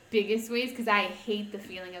of the biggest ways, because I hate the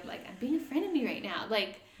feeling of like, I'm being a frenemy right now.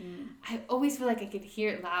 Like, I always feel like I could hear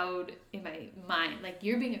it loud in my mind. Like,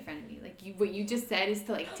 you're being a frenemy. Like, what you just said is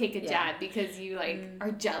to like take a jab because you like are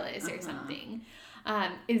jealous or something.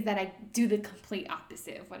 Is that I do the complete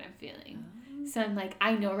opposite of what I'm feeling. So I'm like,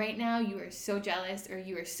 I know right now you are so jealous, or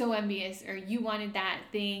you are so envious, or you wanted that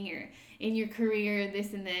thing, or in your career,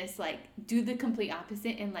 this and this. Like, do the complete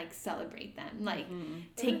opposite and like celebrate them. Like,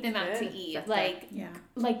 take them out to eat.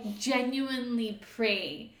 Like genuinely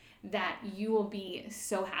pray that you will be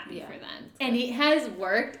so happy for them. And it has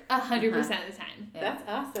worked 100% of the time. Yeah. That's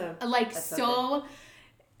awesome. Like, so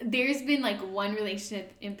there's been like one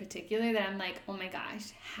relationship in particular that I'm like, oh my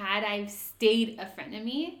gosh, had I stayed a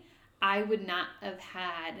frenemy, I would not have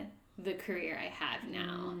had the career I have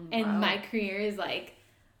now. And my career is like,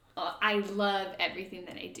 I love everything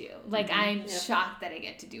that I do. Like, I'm shocked that I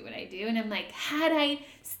get to do what I do. And I'm like, had I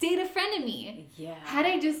stayed a frenemy, had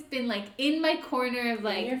I just been like in my corner of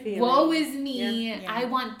like, woe is me, I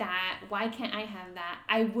want that, why can't I have that?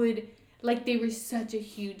 I would, like, they were such a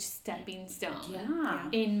huge stepping stone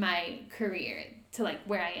in my career to like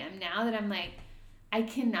where I am now, that I'm like, I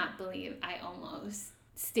cannot believe I almost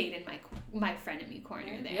stayed in my frenemy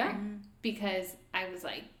corner there because I was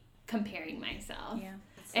like comparing myself.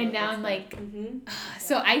 And now I'm like,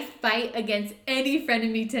 so I fight against any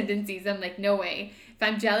frenemy tendencies. I'm like, no way. If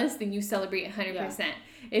I'm jealous, then you celebrate 100%.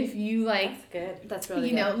 If you like, that's good. That's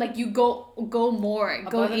really you know, like you go more,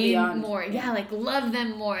 above go and in beyond. more. Yeah, like love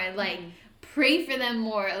them more, like pray for them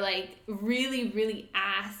more, like really, really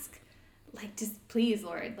ask, like, just please,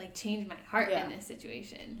 Lord, like change my heart in this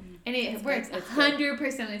situation. And it works 100% of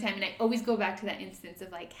the time. And I always go back to that instance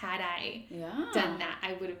of like, had I done that,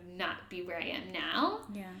 I would have not be where I am now.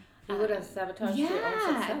 You would have sabotaged your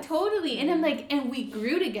own success. Totally. And I'm like, and we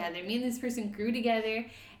grew together. Me and this person grew together,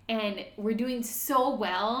 and we're doing so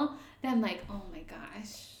well that I'm like, oh my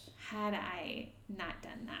gosh, had I not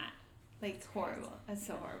done that, like, it's horrible. That's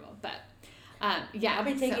so horrible. But I'll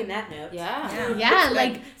be taking that note.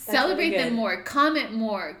 Like celebrate them more, comment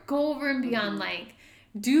more, go over and beyond, like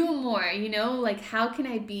do more, you know, like how can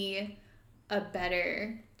I be a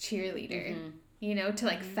better cheerleader, you know, to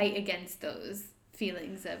like fight against those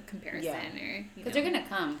feelings of comparison or because they're gonna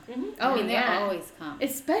come. Oh, I mean, they always come,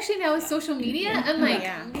 especially now with social media. I'm like,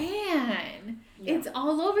 man, it's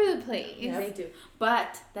all over the place. Yeah, they do.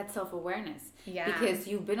 But that's self-awareness. Because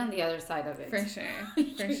you've been on the other side of it. For sure.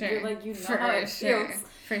 You're like, you know how it feels.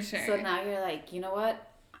 For sure. So now you're like, you know what?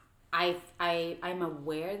 I'm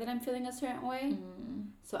aware that I'm feeling a certain way.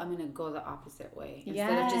 So I'm going to go the opposite way.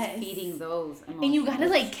 Instead of just feeding those emotions. And you got to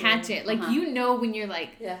like catch it. Like, you know, when you're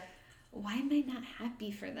like, why am I not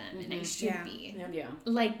happy for them? And I should be.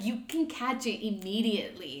 Like, you can catch it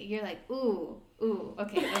immediately. You're like, ooh,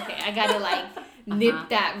 okay. I got to like nip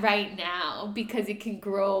that right now because it can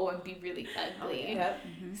grow and be really ugly.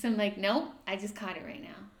 So I'm like, nope, I just caught it right now.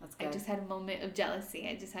 That's good. I just had a moment of jealousy.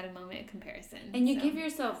 I just had a moment of comparison. And you give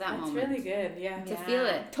yourself that moment. That's really good, to feel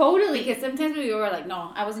it. Totally. Because sometimes we were like,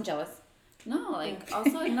 no, I wasn't jealous. No, like,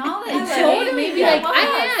 also acknowledge. Totally. Maybe like,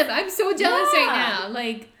 I am. I'm so jealous right now.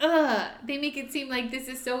 Like, they make it seem like this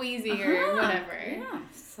is so easy or whatever. Yeah.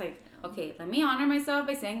 It's like, okay, let me honor myself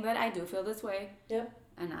by saying that I do feel this way.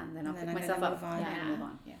 And then I'll pick myself up. And move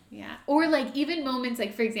on. Yeah. Or like even moments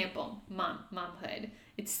like, for example, momhood.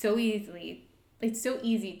 It's so easy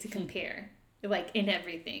to compare, like in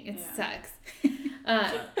everything. It sucks.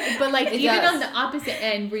 But like even on the opposite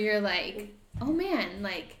end where you're like, oh man,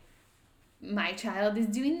 like my child is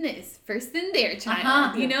doing this first than their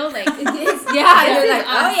child. You know, like it is. You're like,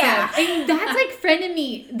 awesome. Oh yeah. And that's like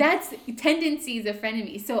frenemy. That's tendencies of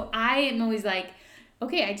frenemy. So I am always like,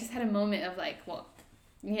 okay, I just had a moment of like, well,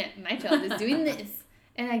 yeah, my child is doing this.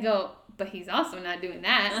 And I go, but he's also not doing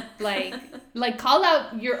that. Like call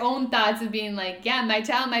out your own thoughts of being like, yeah, my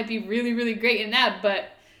child might be really, really great in that,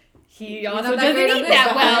 but he also doesn't eat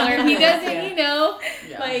that well, or he doesn't, you know,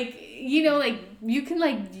 like, you know, like you can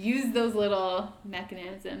like use those little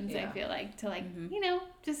mechanisms, I feel like, to like, you know,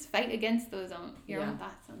 just fight against those your own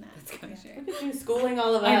thoughts on that. That's good. For sure. Look at you schooling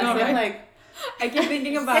all of us. I know, right? Like, I keep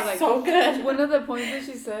thinking about like so good. One of the points that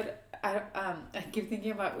she said, I keep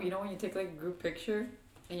thinking about, you know, when you take like a group picture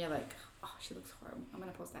and you're like, oh, she looks horrible. I'm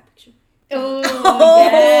gonna post that picture. Oh,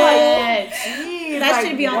 yes. Geez, that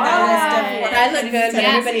should be on that list of I look good, but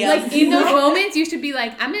everybody else. Like in those moments, you should be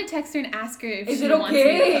like, I'm gonna text her and ask her if she wants me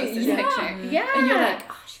to post this picture. Yeah. And you're like,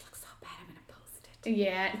 oh, she looks so bad. I'm gonna post it.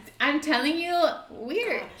 Yeah, I'm telling you,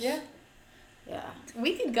 weird. Yeah.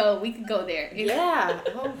 We could go there. Yeah.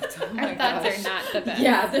 Our thoughts are not the best.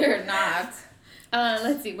 Yeah, they're not.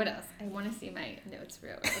 Let's see, what else? I want to see my notes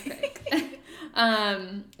real quick.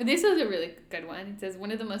 This was a really good one. It says,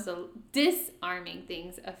 one of the most disarming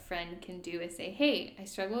things a friend can do is say, hey, I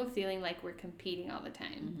struggle with feeling like we're competing all the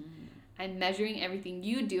time. I'm measuring everything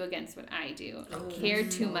you do against what I do. I care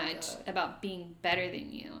too much about being better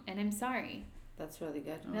than you, and I'm sorry. That's really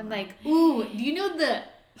good. And I'm like, ooh, do you know the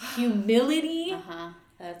humility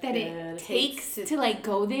That's that good. it takes to like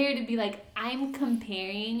go there to be like, I'm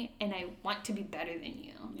comparing and I want to be better than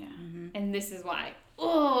you. Yeah. And this is why.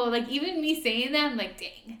 Oh, like even me saying that, I'm like,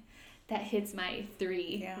 dang, that hits my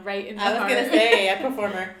 3 right in the heart. I was going to say, a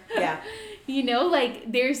performer. Yeah. You know,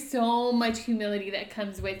 like there's so much humility that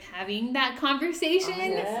comes with having that conversation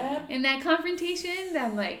and that confrontation that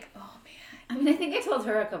I'm like, oh man. I mean, I think I told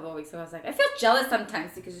her a couple of weeks ago, I was like, I feel jealous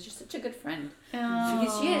sometimes because you're just such a good friend.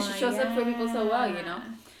 Because she is. She shows up for people so well, you know?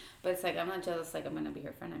 But it's like, I'm not jealous, like, I'm going to be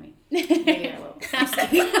her Frenemy. Maybe I will.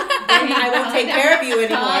 Then I won't take care of you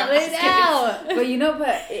anymore. Call it out. But you know,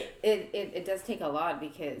 but it does take a lot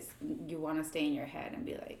because you want to stay in your head and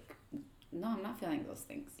be like, no, I'm not feeling those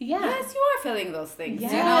things. Yeah. Yes, you are feeling those things.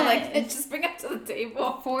 Yes. You know, like, just bring it to the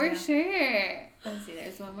table. For sure. Let's see,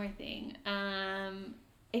 there's one more thing.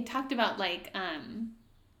 It talked about, like,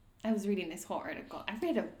 I was reading this whole article. I've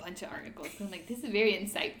read a bunch of articles, so I'm like, this is very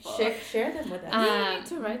insightful. Share them with us. You need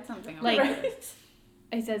to write something about like, it.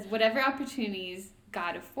 It says, whatever opportunities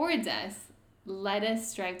God affords us, let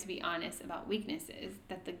us strive to be honest about weaknesses,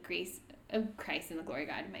 that the grace of Christ and the glory of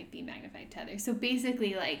God might be magnified to others. So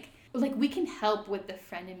basically, like we can help with the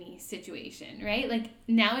frenemy situation, right? Like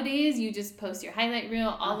nowadays, you just post your highlight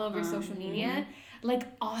reel all over social media. Like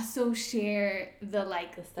also share the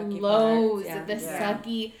like the lows,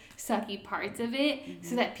 sucky parts of it,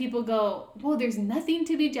 so that people go, whoa, there's nothing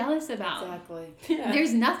to be jealous about. Exactly. Yeah.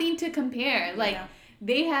 There's nothing to compare. Like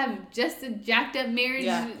they have just a jacked up marriage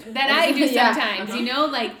that I do sometimes, you know,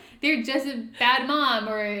 like they're just a bad mom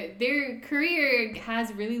or their career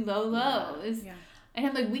has really low lows. Yeah. And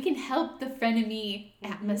I'm like, we can help the frenemy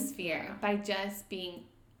atmosphere by just being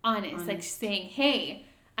honest, like saying, hey,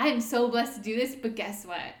 I'm so blessed to do this, but guess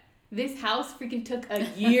what? This house freaking took a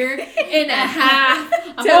year and a half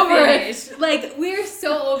to finish. Like, we're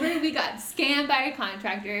so over it. We got scammed by a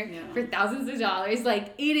contractor for thousands of dollars.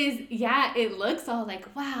 Like, it is, it looks all like,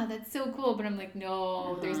 wow, that's so cool. But I'm like,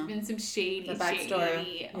 no, there's been some shady,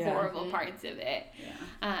 horrible parts of it.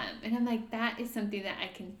 Yeah. And I'm like, that is something that I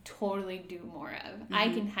can totally do more of. I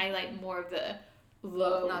can highlight more of the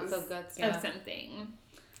lows Not so good of something.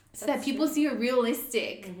 So that people see a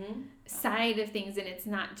realistic side of things, and it's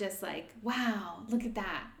not just like, wow, look at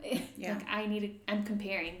that. Yeah. Like I'm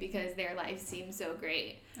comparing because their life seems so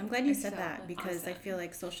great. I'm glad you said that because I feel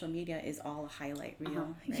like social media is all a highlight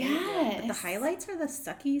reel. Right? Yes. But the highlights are the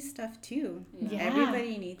sucky stuff too. Yeah.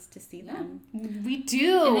 Everybody needs to see them. We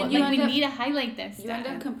do. And then we need to highlight this stuff. You end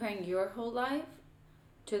up comparing your whole life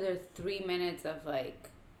to their 3 minutes of like,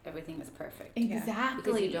 everything is perfect. Exactly.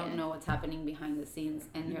 Because you don't know what's happening behind the scenes,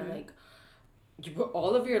 and you're like,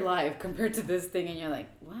 all of your life compared to this thing, and you're like,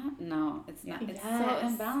 what? No, it's not. It's so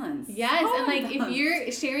imbalanced. Yes, so and like if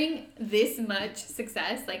you're sharing this much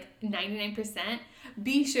success, like 99%,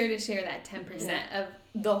 be sure to share that 10% of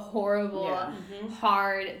the horrible,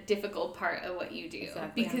 hard, difficult part of what you do,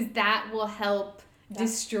 because that will help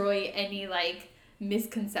destroy any like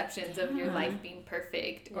misconceptions of your life being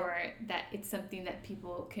perfect or that it's something that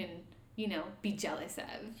people can, you know, be jealous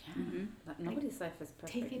of. Nobody's life is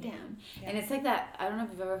perfect. Take it down. And it's like that, I don't know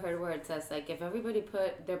if you've ever heard where it says like, if everybody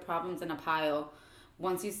put their problems in a pile,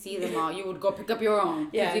 once you see them all, you would go pick up your own.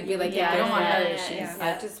 Yeah. You'd be like, I don't want other issues.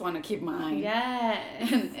 I just want to keep mine. Yeah.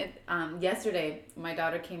 And yesterday, my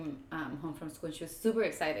daughter came home from school and she was super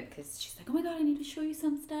excited because she's like, oh my God, I need to show you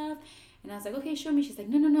some stuff. And I was like, okay, show me. She's like,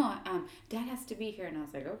 no, Dad has to be here. And I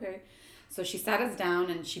was like, okay. So she sat us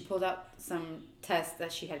down and she pulled out some tests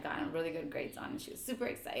that she had gotten really good grades on. And she was super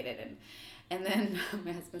excited. And then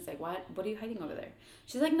my husband's like, what are you hiding over there?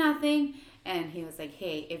 She's like, nothing. And he was like,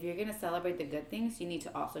 hey, if you're going to celebrate the good things, you need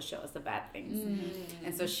to also show us the bad things.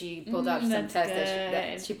 And so she pulled out some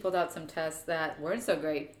tests she pulled out some tests that weren't so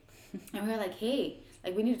great. And we were like, hey,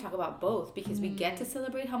 like we need to talk about both because we get to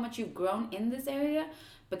celebrate how much you've grown in this area.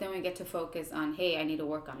 But then we get to focus on, hey, I need to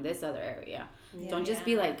work on this other area. Don't just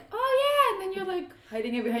be like, oh, yeah. And then you're like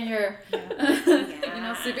hiding it behind your, you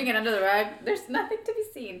know, sweeping it under the rug. There's nothing to be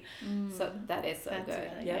seen. So that is so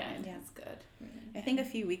good. Really good. That's good. I think a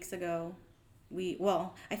few weeks ago,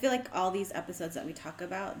 I feel like all these episodes that we talk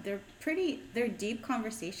about, they're deep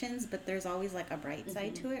conversations, but there's always like a bright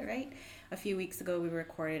side to it, right? A few weeks ago, we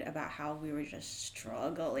recorded about how we were just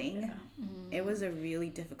struggling. It was a really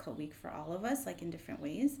difficult week for all of us, like in different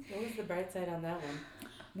ways. What was the bright side on that one?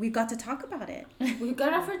 We got to talk about it. We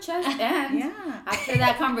got off our chest, and after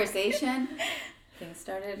that conversation, things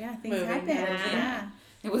started. Yeah, things happened.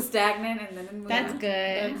 It was stagnant, and then it moved. That's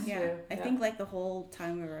good. Yeah. True. I think like the whole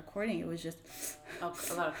time we were recording, it was just. Oh,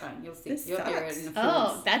 a lot of fun. You'll see. This You'll hear it sucks. in a few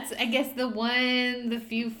Oh, weeks. that's I guess the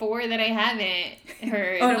few 4 that I haven't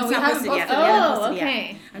heard. Oh, no, No, it's we not haven't posted yet. posted We haven't Oh, posted yet.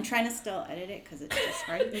 okay. I'm trying to still edit it because it's just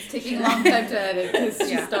hard. It's taking a long time to edit because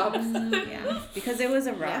she Yeah. stops. Yeah, because it was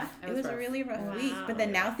a rough. Yeah, it was a really rough Wow. week. But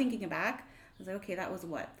then now thinking back, I was like, okay, that was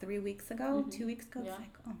what 3 weeks ago, 2 weeks ago. Yeah. It's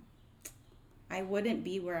like, oh, I wouldn't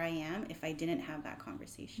be where I am if I didn't have that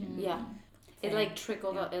conversation. Yeah. It like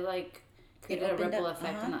trickled up. It like created a opened ripple up,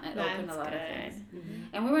 effect uh-huh. and it opened a That's lot of good. things.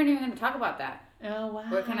 And we weren't even going to talk about that. Oh wow.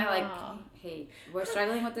 We're kind of like, hey, we're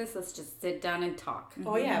struggling with this. Let's just sit down and talk.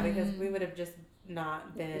 Oh yeah, because we would have just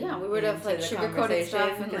not been. Yeah, we would have, into like, the sugar-coated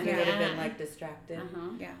stuff conversation and, because like, we would have yeah. been like distracted.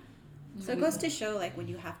 Uh-huh. Yeah. So it goes to show, like, when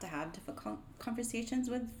you have to have difficult conversations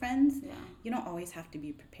with friends, Yeah. you don't always have to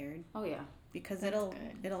be prepared Oh, yeah. because That's it'll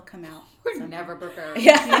good. come out. We're somehow. never prepared.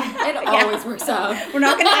 Yeah. It always works out. We're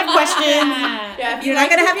not gonna have questions. Yeah. Yeah, if You're not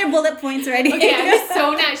gonna have your bullet points ready. Okay, I was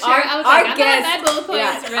so not sure. I was like, I'm not at bullet points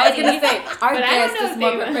yeah, ready. I was going to say, our But I don't guest know is if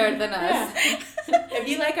more they will. prepared than us. If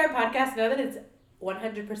you like our podcast, know that it's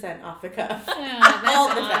 100% off the cuff. Oh, that's All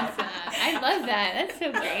the time. awesome. I love that. That's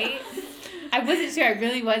so great. I wasn't sure. I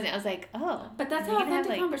really wasn't. I was like, oh. But that's you how can have, authentic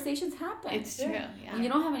like- conversations happen. It's true. When Yeah. you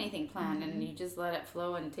don't have anything planned and you just let it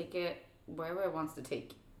flow and take it wherever it wants to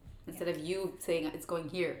take you. Instead of you saying it's going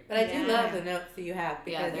here. But I do Yeah. love the notes that you have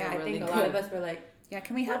because they're I really think a good. lot of us were like, Yeah,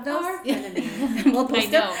 can we have what those? are frenemies? We'll I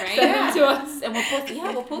post know, them. right? Send them to us and we'll post it.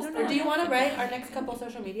 Yeah, we'll post Or them. do you want to write our next couple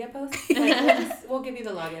social media posts? Like, we'll give you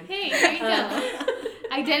the login. Hey, there you go.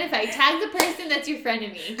 Identify. Tag the person that's your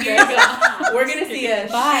frenemy. Here you go. We're gonna see a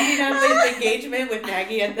shooting up with engagement with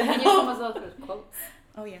Maggie at the Can you helm. send us those quotes?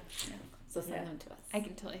 Oh yeah. So send Yeah. them to us. I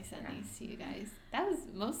can totally send these to you guys. That was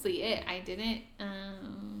mostly it. I didn't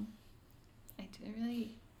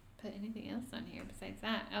really put anything else on here besides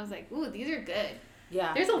that. I was like, ooh, these are good.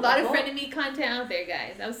 Yeah. There's a lot of Well, frenemy content out there,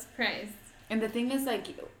 guys. I was surprised. And the thing is, like,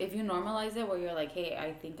 if you normalize it where you're like, hey,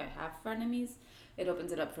 I think I have frenemies, it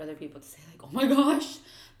opens it up for other people to say, like, oh my gosh,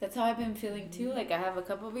 that's how I've been feeling too. Like, I have a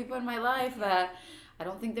couple of people in my life that I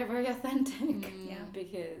don't think they're very authentic. Yeah.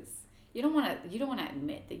 Because you don't want to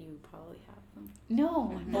admit that you probably have them. No,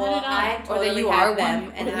 not Well, at all. I Or that totally you have are them,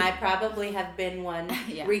 one. and I probably have been one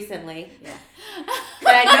Yeah. recently. Yeah.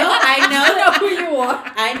 But I know who you are.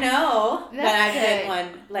 I know that That's I've been good.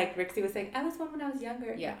 one. Like Rixie was saying, I was one when I was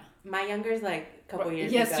younger. Yeah. My younger's like a couple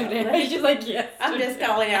years Yesterday. ago. Like, She's like, yes. I'm just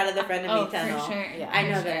calling out of the frenemy Oh, tunnel. for sure. Yeah. I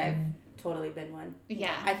know For that sure. I've totally been one.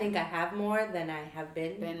 Yeah. I think I have more than I have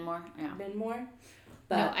been Been more. Yeah. more.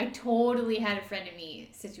 But No, I totally had a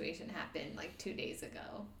frenemy situation happen like 2 days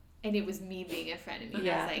ago. And it was me being a frenemy. I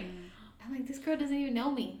Yeah. was like, I'm like, this girl doesn't even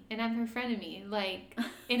know me, and I'm her frenemy. Like,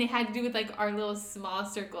 and it had to do with like our little small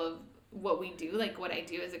circle of what we do, like what I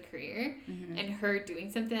do as a career, and her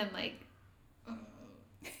doing something. I'm like,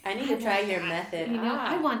 I need to try your method. you know,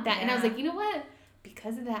 I want that. And I was yeah. like, you know what?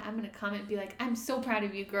 Because of that, I'm gonna comment, be like, I'm so proud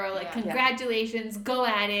of you, girl. Like, Yeah. congratulations, go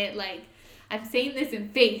at it. Like, I'm saying this in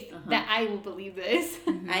faith Uh-huh. that I will believe this.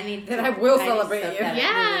 I need That to, I will need to celebrate step you. that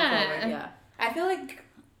Yeah. moving forward. Yeah. I feel like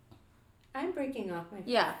I'm breaking off my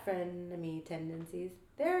Yeah. frenemy tendencies.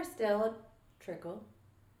 There are still a trickle.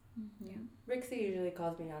 Yeah. Rixie usually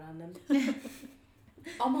calls me out on them.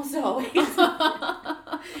 Almost always.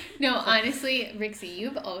 No, honestly, Rixie,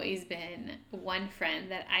 you've always been one friend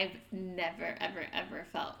that I've never, ever, ever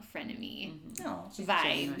felt frenemy No.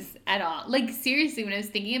 vibes at all. Like, seriously, when I was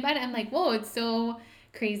thinking about it, I'm like, whoa, it's so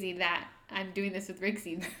crazy that I'm doing this with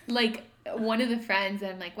Rixie. Like, one of the friends,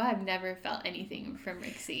 I'm like, wow, I've never felt anything from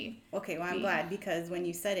Rixie. Okay, well I'm glad because when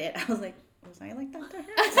you said it, I was like, was I like that to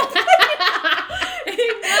her?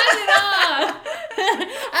 Not at all.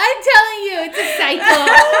 I'm telling you, it's a cycle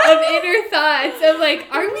of inner thoughts of like,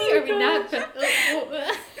 are we not?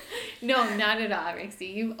 No, not at all,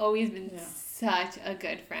 Rixie. You've always been such a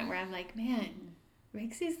good friend where I'm like, man,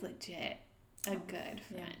 Rixie's legit a good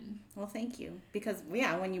friend. Well, thank you. Because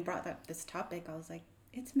yeah, when you brought up this topic, I was like,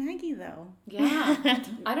 it's Maggie though. Yeah.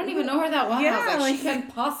 I don't even know her that well. I was Yeah, like, like- she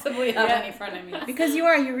can't possibly have any frenemies. Because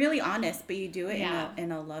you're really honest, but you do it Yeah.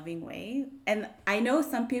 in a loving way. And I know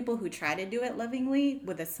some people who try to do it lovingly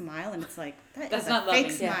with a smile, and it's like That's is not a fake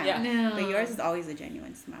loving. smile. Yeah. No. But yours is always a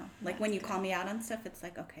genuine smile. Like when you call me out on stuff, it's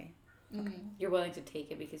like okay. You're willing to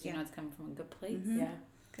take it because you Yeah. know it's coming from a good place. Yeah.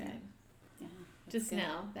 Good. Yeah. Just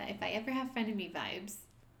know that if I ever have frenemy vibes,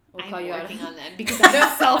 We'll I'm call you out. working on them because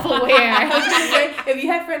I'm self-aware. If you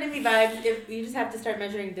have frenemy vibes, you just have to start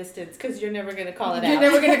measuring distance because you're never gonna call it You're out.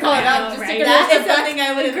 never gonna call it I out. know, Just right? take a That note is of that. something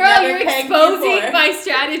I would have Girl, never you're pegged exposing before. my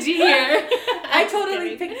strategy here. I I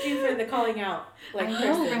totally picked you for the calling out like I know,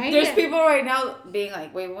 person. right? There's people right now being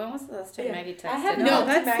like, wait, when was the last time Yeah. Maggie texted? I have No, not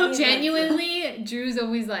that's Maggie genuinely. Drew's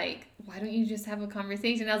always like, "Why don't you just have a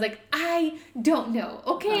conversation?" I was like, "I don't know.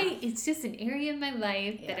 Okay, it's just an area of my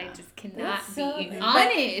life that I just cannot That's so be good.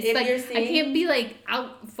 honest. If Like, you're I saying- can't be like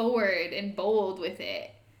out forward and bold with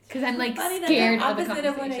it because I'm like Funny, that's scared the of the opposite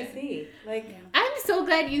conversation." of what I see. Like, I'm so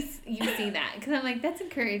glad you see that because I'm like, that's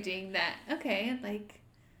encouraging. That okay, like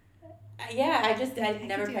yeah, I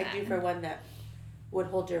never do pegged that. you for one that would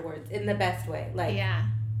hold your words in the best way. Like, yeah,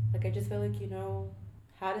 like I just feel like you know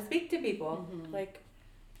how to speak to people. Mm-hmm. Like,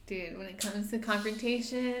 dude. When it comes to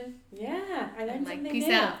confrontation, yeah, I I'm learned like, something peace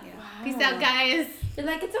new. out, peace out, guys. You're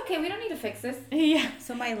like, it's okay. We don't need to fix this. Yeah.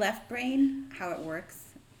 So my left brain, how it works,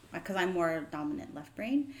 because I'm more dominant left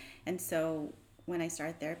brain, and so when I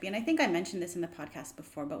started therapy, and I think I mentioned this in the podcast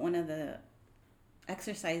before, but one of the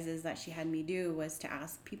exercises that she had me do was to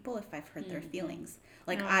ask people if I've hurt their feelings.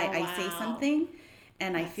 Like Oh, I say wow. something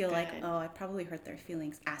and I That's feel like, good. oh, I probably hurt their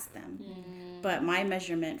feelings. Ask them. But my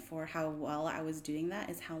measurement for how well I was doing that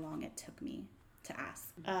is how long it took me to ask.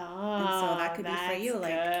 Oh, And so that could be for you,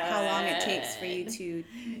 like how long it takes for you to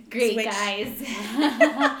Great switch. guys. I'm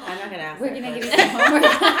not gonna ask. We're that gonna give you question. some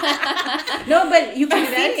homework. No, but you can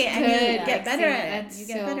see That's it and good. you get better at it. That's You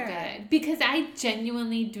get so better good. at it. Because I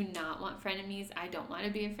genuinely do not want frenemies. I don't want to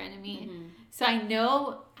be a frenemy. So I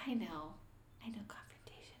know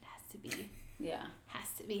confrontation has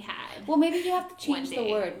to be had. Well, maybe you have to change One the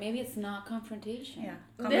day. word. Maybe it's not confrontation. Yeah.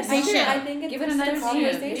 That's Conversation. true. I think it's Give it just another a name.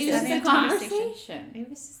 conversation. It's It's just a a conversation. It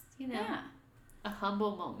was just, Yeah. a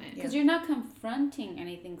humble moment. Because you're not confronting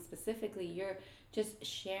anything specifically. You're just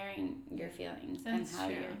sharing your feelings That's and how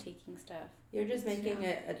true. you're taking stuff. You're just making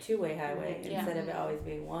it a two-way highway Yeah. instead of it always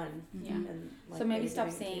being one. Yeah. And like So maybe what you're stop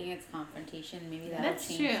doing saying too. it's confrontation. Maybe that'll That's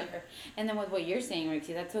change true. your. And then with what you're saying,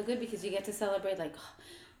 Rixie, that's so good because you get to celebrate like, oh,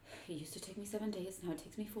 it used to take me 7 days, now it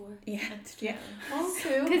takes me 4. Yeah. That's true. Yeah.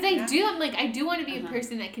 Also, Because Yeah. I do want to be a Uh-huh.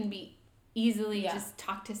 person that can be easily Yeah. just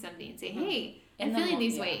talk to somebody and say, Uh-huh. hey, In I'm the feeling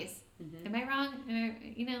these yeah. ways. Mhm. Am I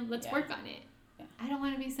wrong? Let's Yeah. work on it. Yeah. I don't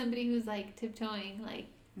want to be somebody who's like tiptoeing, like,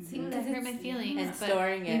 See, that because hurt my it's- feelings. and but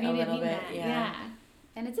storing it maybe a you little didn't mean bit. that. Yeah.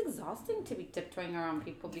 And it's exhausting to be tiptoeing around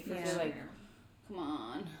people because Yeah. you're like, come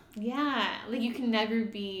on. Yeah. Like you can never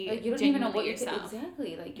be Like, you don't even know genuinely what yourself.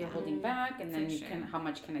 Exactly. Like you're Yeah. holding back, and then For you sure. can. How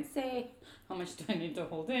much can I say? How much do I need to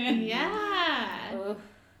hold in? Yeah. Ugh.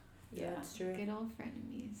 Yeah, that's true. Good old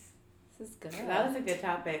frenemies. This is good. That was a good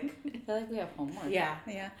topic. I feel like we have homework. Yeah.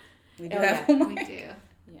 Yeah. We do Oh, have yeah. homework. We do. Yeah.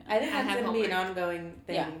 I think I that's have going to be an homework. ongoing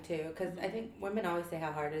thing Yeah. too, because I think women always say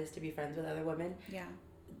how hard it is to be friends with other women. Yeah.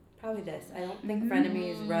 Probably this. I don't think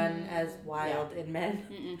frenemies run as wild in men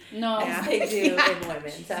Mm-mm. No. Yeah. as they do in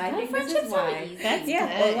women. So I My think this friendships is are why. easy. That's Yeah.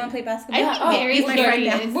 good. Well, you want to play basketball? I'd be Oh, very he's my friend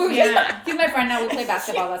curious. now. Yeah. He's my friend now. We played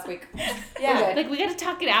basketball last week. Yeah. Like we gotta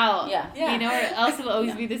talk it out. Yeah. Yeah. You know, or else it'll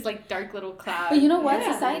always be this like dark little cloud. But you know what?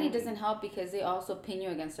 Yeah. Society doesn't help because they also pin you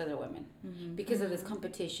against other women because of this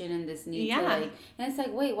competition and this need to Yeah. like. And it's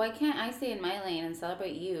like, wait, why can't I stay in my lane and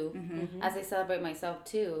celebrate you as I celebrate myself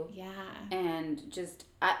too? Yeah. And just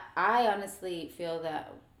I honestly feel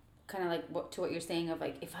that kind of like to what you're saying of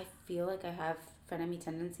like if I feel like I have frenemy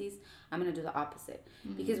tendencies, I'm gonna do the opposite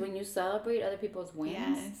because when you celebrate other people's wins,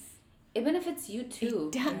 Yes. it benefits you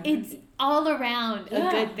too. It's all around a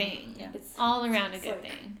Yeah. good thing. Yeah. It's all around a It's good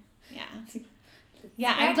like- thing. Yeah.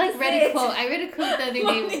 Yeah, I like read a quote. I read a quote the other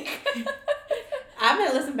day. I'm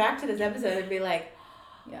going to listen back to this episode and be like,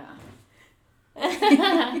 Yeah.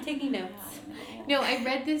 taking notes. No, I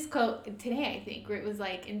read this quote today, I think, where it was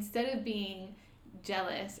like, instead of being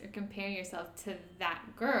jealous or comparing yourself to that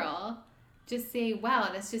girl, just say, wow,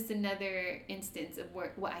 that's just another instance of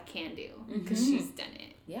what I can do because she's done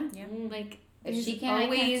it. Yeah. Like, If there's she can, I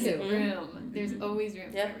can always too. room. There's always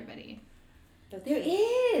room Yep. for everybody. That's There true.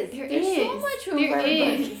 is. There There's so is. much room There for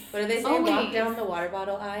everybody. is. What do they say? Walk Always. down the water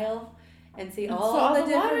bottle aisle and see And all, so all the the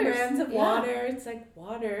different waters. brands of Yeah. water. It's like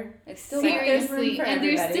water. It's still Like, there's room Seriously. for And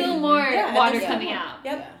there's everybody. still more Yeah, and water there's still coming more. out.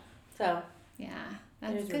 Yep. So Yeah.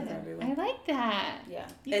 That's There's room good. for everyone. I like that. Yeah.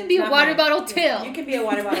 You can It's be a not water mine. bottle too. you can be a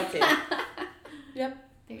water bottle too. Yep.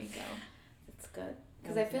 There you go. It's good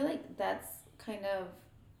because I feel like that's kind of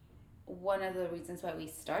one of the reasons why we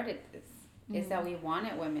started this is that we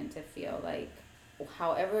wanted women to feel like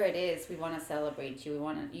however it is we want to celebrate you, we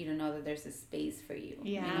want you to know that there's a space for you,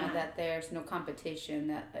 you Yeah. know, that there's no competition,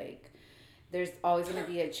 that like there's always going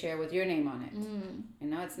to be a chair with your name on it. You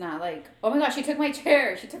know, it's not like, oh my gosh, she took my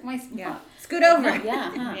chair, she took my spot. Yeah. Scoot over.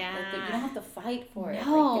 Yeah, huh? Yeah. Like, you don't have to fight for it.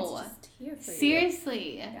 No. Like, it's just here for you.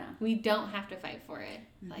 Seriously. Yeah. We don't have to fight for it.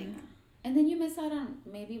 Like, And then you miss out on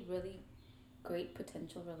maybe really great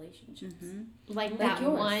potential relationships. Like Like that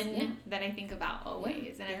yours, one yeah. that I think about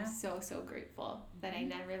always, and Yeah. I'm so grateful that I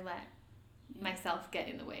never let myself get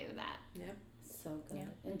in the way of that. Yep. So good.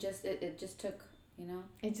 And just it just took, you know,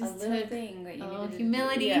 It just a little took thing that you a needed little to do.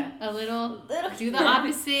 humility, Yeah. a little do the Yeah.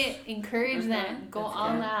 opposite, encourage them, go That's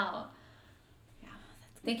all good. out.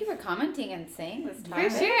 Thank you for commenting and saying this For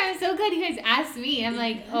topic. sure, I'm so glad you guys asked me. I'm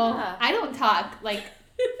like, Yeah. I don't talk like,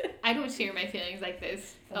 I don't share my feelings like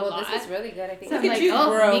this a Well, lot. this is really good. I think. So I'm Look at like, you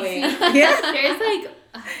growing. makes me, there's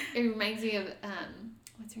like, it reminds me of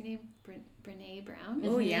what's her name, Brene Brown.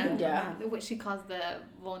 Oh yeah. Yeah. What she calls the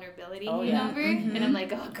vulnerability Oh, yeah. hangover, and I'm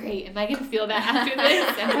like, oh great, am I gonna feel that after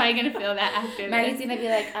this? I'm probably gonna feel that after Maggie's this. gonna be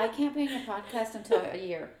like, I can't be on your podcast until a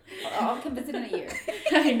year. I'll come visit in a year.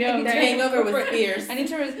 I know, The right? hangover was fierce. I need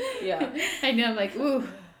to. Yeah. I know. I'm like, ooh,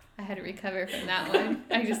 I had to recover from that one.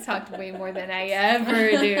 I just talked way more than I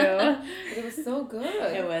ever do. But it was so good.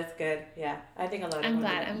 It was good. Yeah. I think a lot of I'm women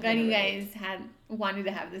glad. I'm can glad you relate. guys wanted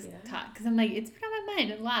to have this Yeah. talk, because I'm like, it's been on my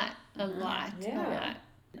mind a lot. Yeah.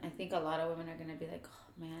 I think a lot of women are gonna be like,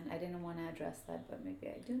 oh man, I didn't want to address that, but maybe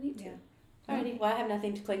I do need to. Alrighty. Well, I have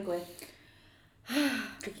nothing to clink with.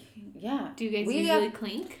 Yeah. Do you guys We usually have-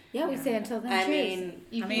 clink? Yeah, we say until then. I cheers. mean,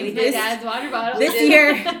 You I can mean, use my this- dad's water bottle. This did-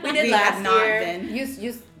 year we did we last have not year. been.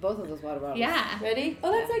 use both of those water bottles. Yeah. Ready?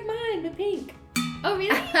 Oh, that's like mine, the pink. Oh, really?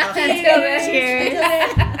 Cheers.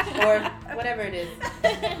 Until then. Or whatever it is.